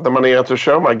Goodman of the Money Answer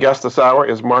Show. My guest this hour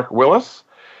is Mark Willis.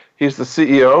 He's the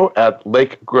CEO at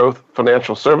Lake Growth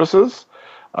Financial Services.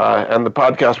 And the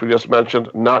podcast we just mentioned,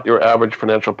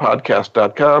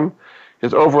 notyouraverageFinancialPodcast.com.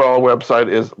 His overall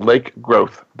website is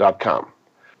lakegrowth.com.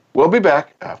 We'll be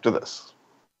back after this.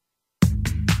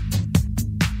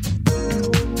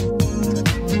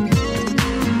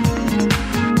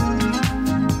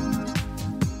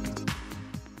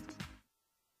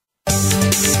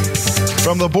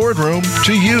 From the boardroom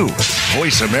to you,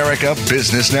 Voice America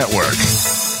Business Network.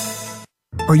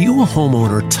 Are you a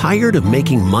homeowner tired of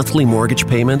making monthly mortgage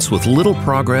payments with little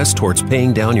progress towards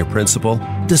paying down your principal?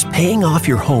 Does paying off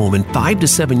your home in 5 to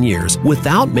 7 years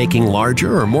without making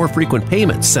larger or more frequent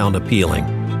payments sound appealing?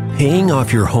 Paying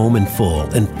off your home in full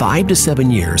in 5 to 7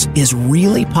 years is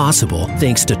really possible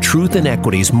thanks to Truth and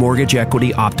Equity's Mortgage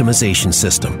Equity Optimization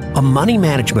System, a money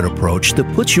management approach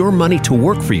that puts your money to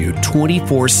work for you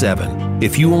 24/7.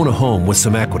 If you own a home with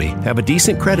some equity, have a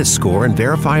decent credit score, and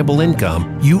verifiable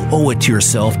income, you owe it to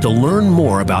yourself to learn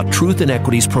more about Truth and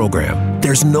Equity's program.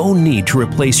 There's no need to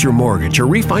replace your mortgage or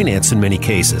refinance in many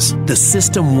cases. The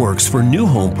system works for new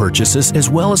home purchases as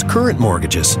well as current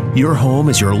mortgages. Your home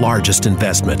is your largest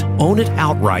investment. Own it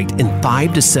outright in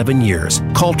 5 to 7 years.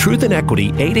 Call Truth and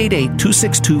Equity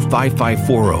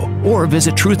 888-262-5540 or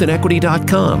visit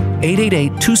truthandequity.com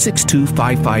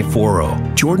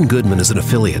 888-262-5540. Jordan Goodman is an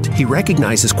affiliate. He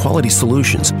recognizes quality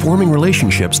solutions, forming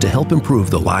relationships to help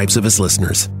improve the lives of his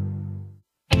listeners.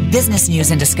 Business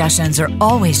news and discussions are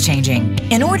always changing.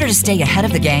 In order to stay ahead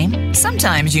of the game,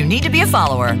 sometimes you need to be a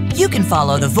follower. You can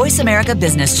follow the Voice America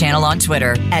Business channel on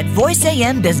Twitter at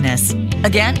VoiceAMBusiness.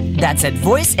 Again, that's at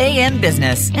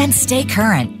VoiceAMBusiness, and stay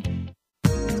current.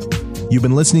 You've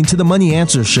been listening to the Money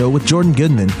Answer Show with Jordan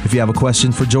Goodman. If you have a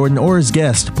question for Jordan or his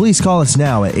guest, please call us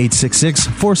now at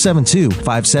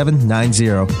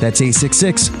 866-472-5790. That's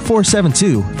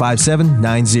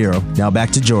 866-472-5790. Now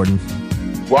back to Jordan.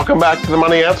 Welcome back to the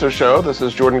Money Answer Show. This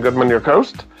is Jordan Goodman, your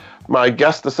host. My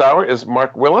guest this hour is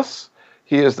Mark Willis.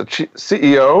 He is the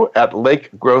CEO at Lake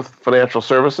Growth Financial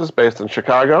Services based in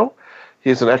Chicago.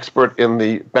 He's an expert in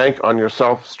the Bank on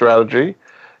Yourself strategy.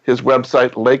 His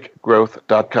website,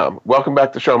 lakegrowth.com. Welcome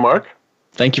back to the show, Mark.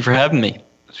 Thank you for having me.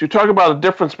 So you talk about a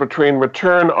difference between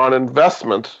return on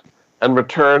investment and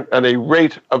return and a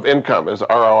rate of income is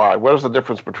ROI. What is the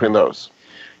difference between those?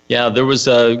 Yeah, there was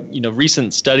a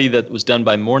recent study that was done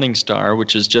by Morningstar,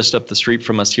 which is just up the street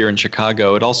from us here in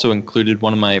Chicago. It also included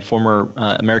one of my former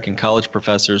American college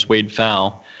professors, Wade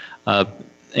Pfau,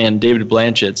 and David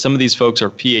Blanchett. Some of these folks are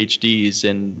PhDs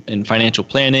in financial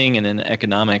planning and in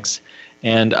economics.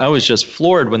 And I was just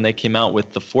floored when they came out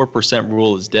with the 4%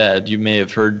 rule is dead. You may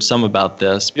have heard some about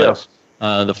this, but yes.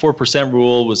 The 4%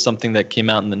 rule was something that came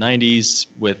out in the 90s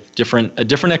with a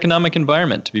different economic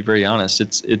environment, to be very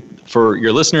honest. For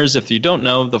your listeners, if you don't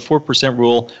know, the 4%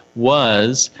 rule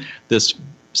was this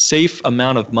safe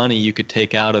amount of money you could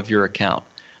take out of your account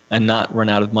and not run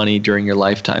out of money during your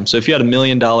lifetime. So if you had $1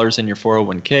 million in your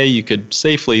 401k, you could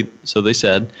safely, so they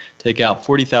said, take out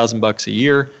 $40,000 a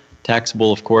year,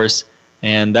 taxable, of course,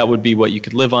 and that would be what you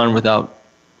could live on without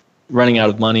running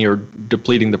out of money or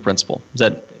depleting the principal.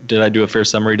 Did I do a fair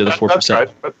summary to the 4%? That's right,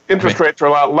 but interest rates are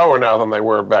a lot lower now than they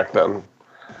were back then.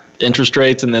 Interest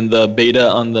rates, and then the beta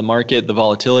on the market, the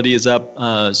volatility is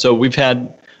up. So we've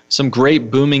had some great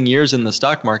booming years in the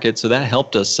stock market, so that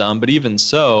helped us some. But even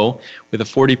so, with a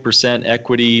 40%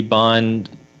 equity bond,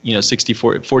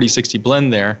 40-60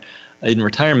 blend there in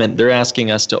retirement, they're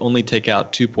asking us to only take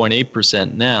out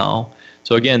 2.8% now.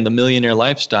 So again, the millionaire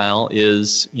lifestyle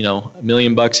is, $1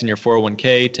 million in your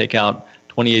 401k, take out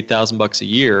 $28,000 a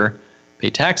year, pay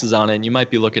taxes on it, and you might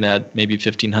be looking at maybe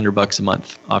 $1,500 a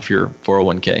month off your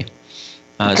 401k.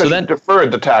 So that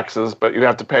deferred the taxes, but you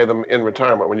have to pay them in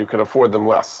retirement when you can afford them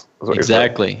less.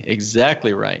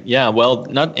 Exactly right. Yeah. Well,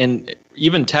 and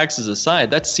even taxes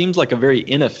aside, that seems like a very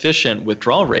inefficient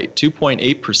withdrawal rate.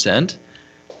 2.8%.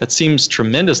 That seems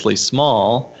tremendously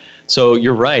small. So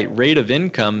you're right. Rate of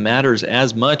income matters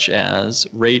as much as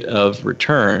rate of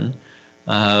return,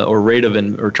 or rate of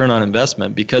return on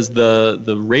investment, because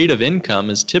the rate of income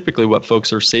is typically what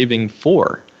folks are saving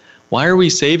for. Why are we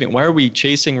saving? Why are we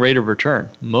chasing rate of return?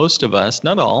 Most of us,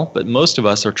 not all, but most of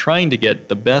us are trying to get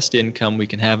the best income we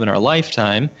can have in our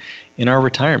lifetime in our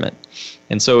retirement.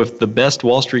 And so if the best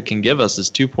Wall Street can give us is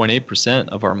 2.8%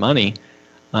 of our money,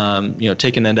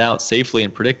 taking it out safely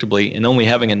and predictably and only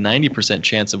having a 90%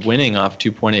 chance of winning off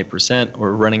 2.8%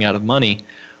 or running out of money,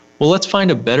 well, let's find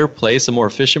a better place, a more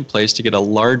efficient place to get a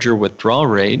larger withdrawal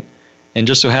rate. And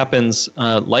just so happens,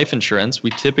 life insurance, we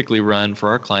typically run for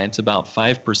our clients about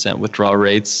 5% withdrawal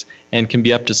rates and can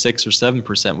be up to 6 or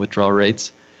 7% withdrawal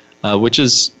rates, which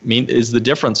is the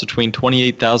difference between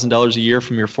 $28,000 a year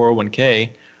from your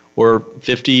 401k or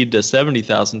 $50,000 to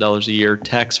 $70,000 a year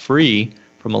tax-free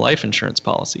from a life insurance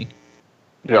policy.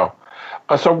 Yeah.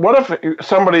 So what if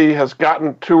somebody has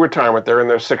gotten to retirement, they're in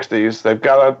their 60s, they've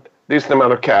got a decent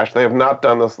amount of cash, they have not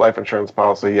done this life insurance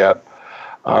policy yet,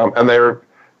 and they're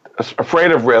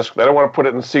afraid of risk, they don't want to put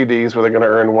it in CDs where they're going to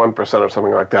earn 1% or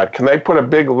something like that. Can they put a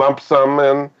big lump sum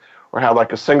in or have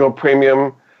like a single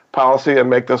premium policy and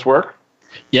make this work?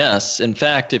 Yes. In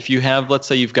fact, if you have, let's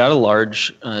say you've got a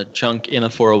large chunk in a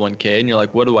 401k and you're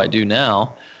like, what do I do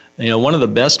now? One of the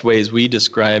best ways we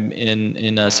describe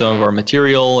in some of our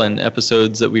material and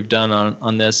episodes that we've done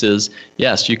on this is,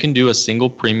 yes, you can do a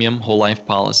single premium whole life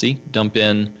policy, dump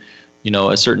in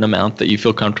a certain amount that you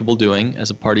feel comfortable doing as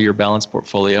a part of your balanced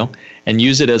portfolio, and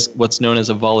use it as what's known as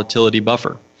a volatility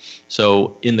buffer.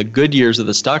 So in the good years of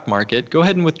the stock market, go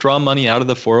ahead and withdraw money out of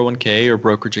the 401k or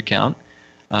brokerage account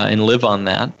and live on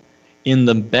that. In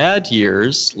the bad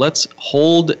years, let's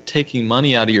hold taking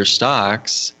money out of your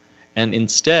stocks and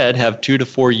instead have 2 to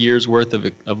 4 years worth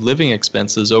of living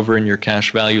expenses over in your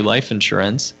cash value life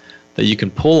insurance that you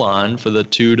can pull on for the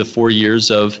 2 to 4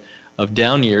 years of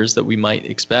down years that we might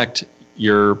expect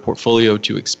your portfolio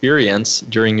to experience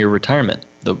during your retirement.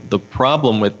 The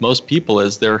problem with most people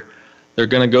is they're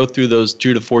going to go through those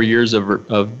 2 to 4 years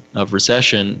of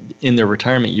recession in their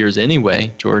retirement years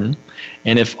anyway, Jordan.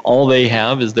 And if all they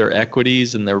have is their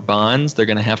equities and their bonds, they're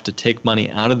going to have to take money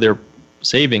out of their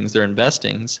savings, their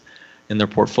investings in their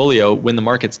portfolio when the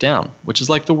market's down, which is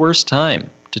like the worst time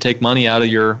to take money out of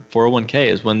your 401k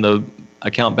is when the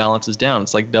account balance is down.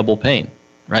 It's like double pain.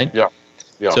 Right? Yeah.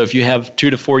 So if you have 2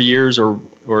 to 4 years or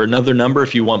another number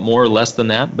if you want more or less than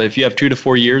that, but if you have 2 to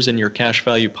 4 years in your cash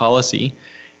value policy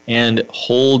and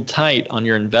hold tight on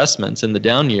your investments in the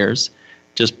down years,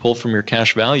 just pull from your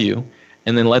cash value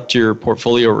and then let your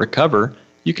portfolio recover,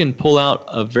 you can pull out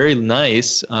a very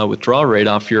nice withdrawal rate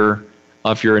off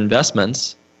your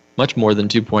investments, much more than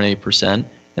 2.8%,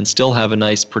 and still have a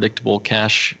nice predictable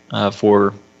cash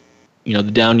for the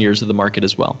down years of the market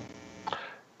as well.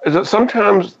 Is it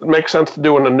sometimes make sense to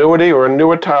do an annuity or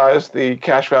annuitize the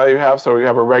cash value you have so you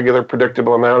have a regular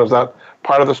predictable amount? Is that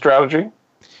part of the strategy?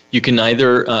 You can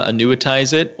either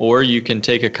annuitize it or you can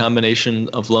take a combination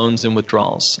of loans and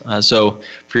withdrawals. So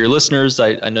for your listeners,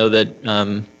 I know that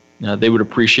they would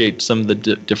appreciate some of the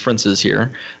differences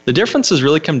here. The differences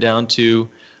really come down to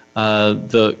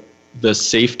the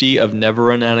safety of never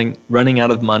running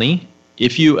out of money.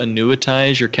 If you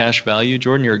annuitize your cash value,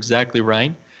 Jordan, you're exactly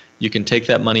right. You can take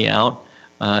that money out,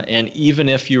 and even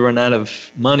if you run out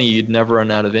of money, you'd never run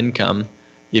out of income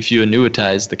if you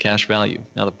annuitize the cash value.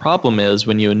 Now, the problem is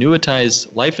when you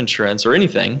annuitize life insurance or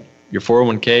anything, your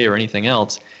 401k or anything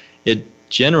else, it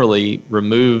generally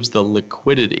removes the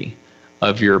liquidity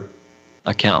of your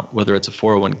account, whether it's a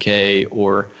 401k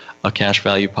or a cash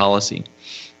value policy.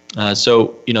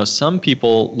 So, some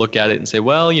people look at it and say,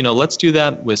 well, let's do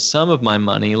that with some of my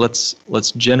money. Let's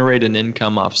generate an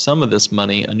income off some of this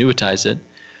money, annuitize it,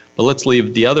 but let's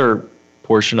leave the other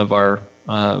portion of our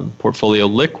portfolio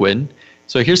liquid.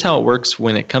 So here's how it works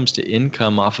when it comes to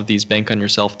income off of these bank on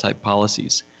yourself type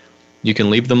policies. You can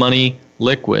leave the money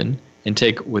liquid and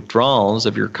take withdrawals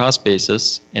of your cost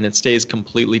basis, and it stays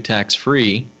completely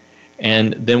tax-free.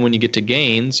 And then when you get to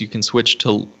gains, you can switch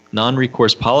to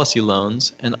non-recourse policy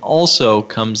loans, and also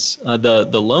comes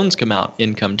the loans come out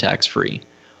income tax-free.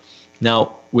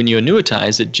 Now, when you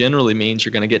annuitize, it generally means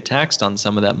you're going to get taxed on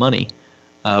some of that money.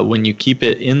 When you keep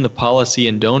it in the policy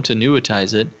and don't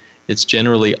annuitize it, it's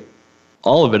generally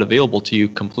all of it available to you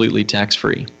completely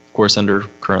tax-free, of course, under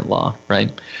current law,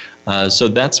 right? So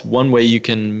that's one way you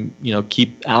can,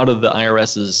 keep out of the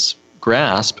IRS's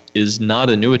grasp, is not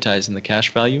annuitizing the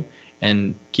cash value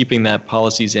and keeping that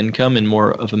policy's income in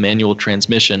more of a manual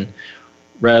transmission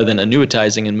rather than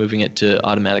annuitizing and moving it to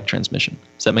automatic transmission.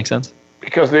 Does that make sense?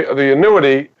 Because the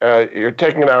annuity, you're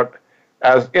taking it out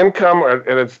as income,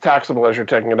 and it's taxable as you're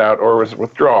taking it out, or as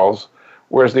withdrawals,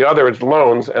 whereas the other, it's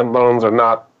loans, and loans are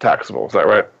not taxable. Is that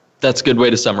right? That's a good way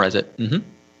to summarize it. Mm-hmm.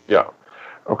 Yeah.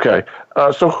 Okay.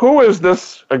 So who is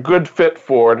this a good fit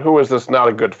for, and who is this not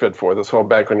a good fit for, this whole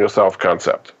bank on yourself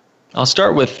concept? I'll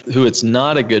start with who it's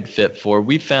not a good fit for.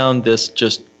 We found this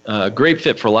just a great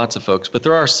fit for lots of folks, but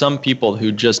there are some people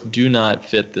who just do not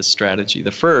fit this strategy.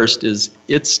 The first is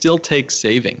it still takes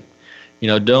saving.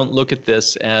 Don't look at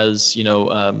this as,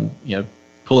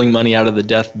 pulling money out of the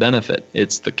death benefit.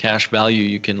 It's the cash value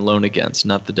you can loan against,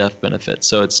 not the death benefit.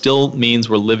 So it still means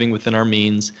we're living within our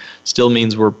means, still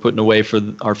means we're putting away for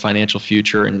our financial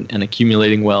future and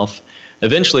accumulating wealth.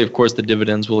 Eventually, of course, the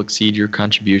dividends will exceed your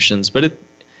contributions, but it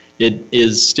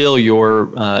is still your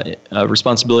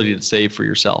responsibility to save for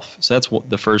yourself. So that's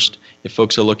the first. If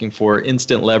folks are looking for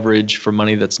instant leverage for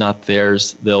money that's not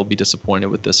theirs, they'll be disappointed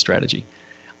with this strategy.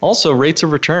 Also, rates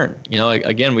of return.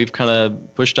 Again, we've kind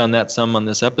of pushed on that some on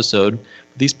this episode.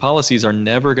 These policies are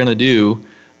never going to do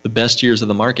the best years of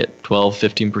the market. 12,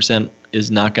 15% is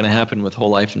not going to happen with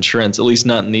whole life insurance, at least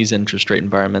not in these interest rate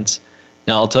environments.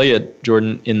 Now, I'll tell you,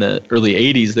 Jordan, in the early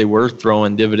 80s, they were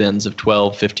throwing dividends of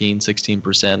 12, 15,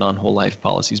 16% on whole life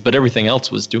policies, but everything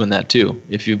else was doing that too.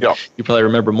 If you probably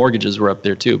remember, mortgages were up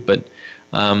there too. But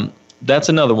that's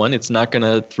another one. It's not going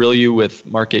to thrill you with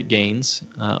market gains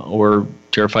or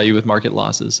terrify you with market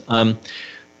losses.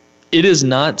 It is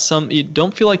not you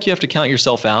don't feel like you have to count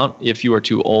yourself out if you are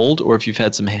too old or if you've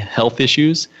had some health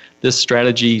issues. This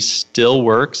strategy still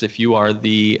works. If you are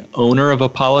the owner of a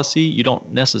policy, you don't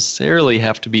necessarily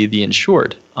have to be the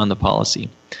insured on the policy.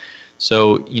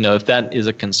 So, if that is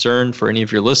a concern for any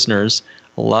of your listeners,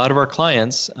 a lot of our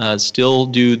clients still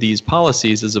do these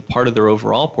policies as a part of their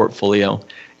overall portfolio,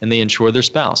 and they insure their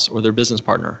spouse or their business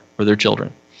partner or their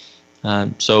children.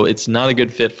 So it's not a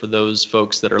good fit for those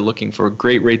folks that are looking for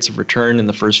great rates of return in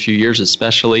the first few years,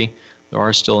 especially. There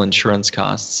are still insurance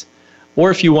costs. Or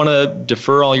if you want to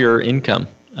defer all your income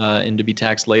and to be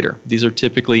taxed later. These are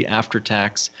typically after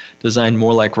tax, designed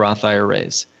more like Roth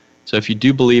IRAs. So if you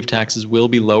do believe taxes will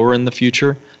be lower in the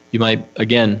future, you might,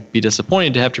 again, be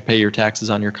disappointed to have to pay your taxes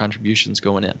on your contributions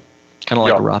going in. Kind of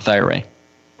like a Roth IRA.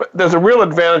 But there's a real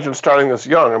advantage in starting this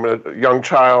young. I mean, a young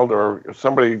child or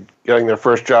somebody getting their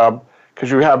first job, because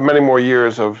you have many more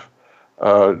years of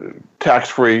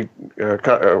tax-free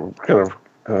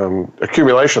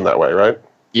accumulation that way, right?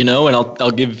 And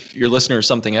I'll give your listeners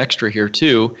something extra here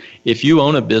too. If you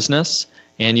own a business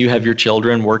and you have your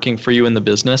children working for you in the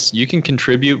business, you can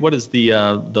contribute. What is the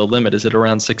limit? Is it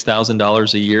around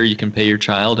 $6,000 a year you can pay your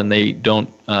child, and they don't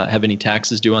have any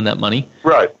taxes due on that money?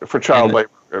 Right, for child labor,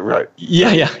 right.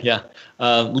 Yeah.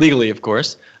 Legally, of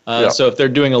course. So if they're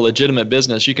doing a legitimate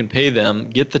business, you can pay them,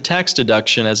 get the tax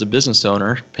deduction as a business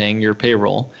owner, paying your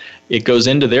payroll. It goes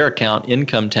into their account,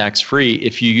 income tax free.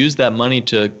 If you use that money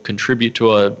to contribute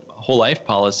to a whole life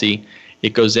policy,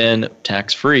 it goes in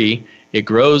tax free. It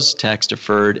grows tax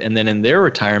deferred, and then in their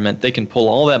retirement, they can pull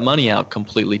all that money out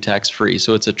completely tax free.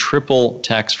 So it's a triple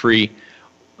tax free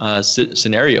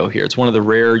scenario here. It's one of the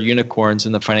rare unicorns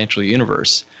in the financial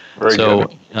universe. Very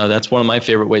good. That's one of my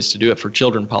favorite ways to do it for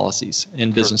children policies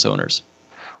and business owners.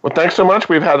 Well, thanks so much.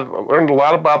 We've learned a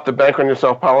lot about the Bank on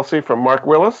Yourself policy from Mark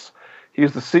Willis.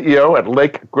 He's the CEO at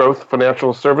Lake Growth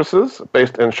Financial Services,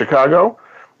 based in Chicago.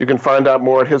 You can find out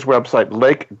more at his website,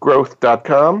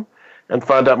 lakegrowth.com, and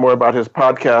find out more about his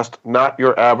podcast,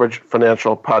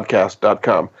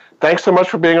 NotYourAverageFinancialPodcast.com. Thanks so much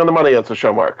for being on the Money Answer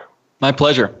Show, Mark. My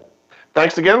pleasure.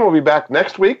 Thanks again. We'll be back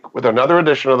next week with another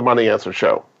edition of the Money Answer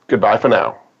Show. Goodbye for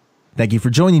now. Thank you for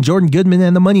joining Jordan Goodman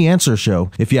and the Money Answer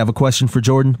Show. If you have a question for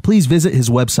Jordan, please visit his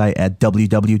website at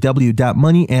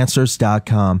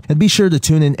www.moneyanswers.com. And be sure to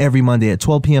tune in every Monday at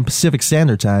 12 p.m. Pacific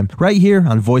Standard Time right here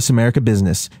on Voice America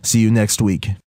Business. See you next week.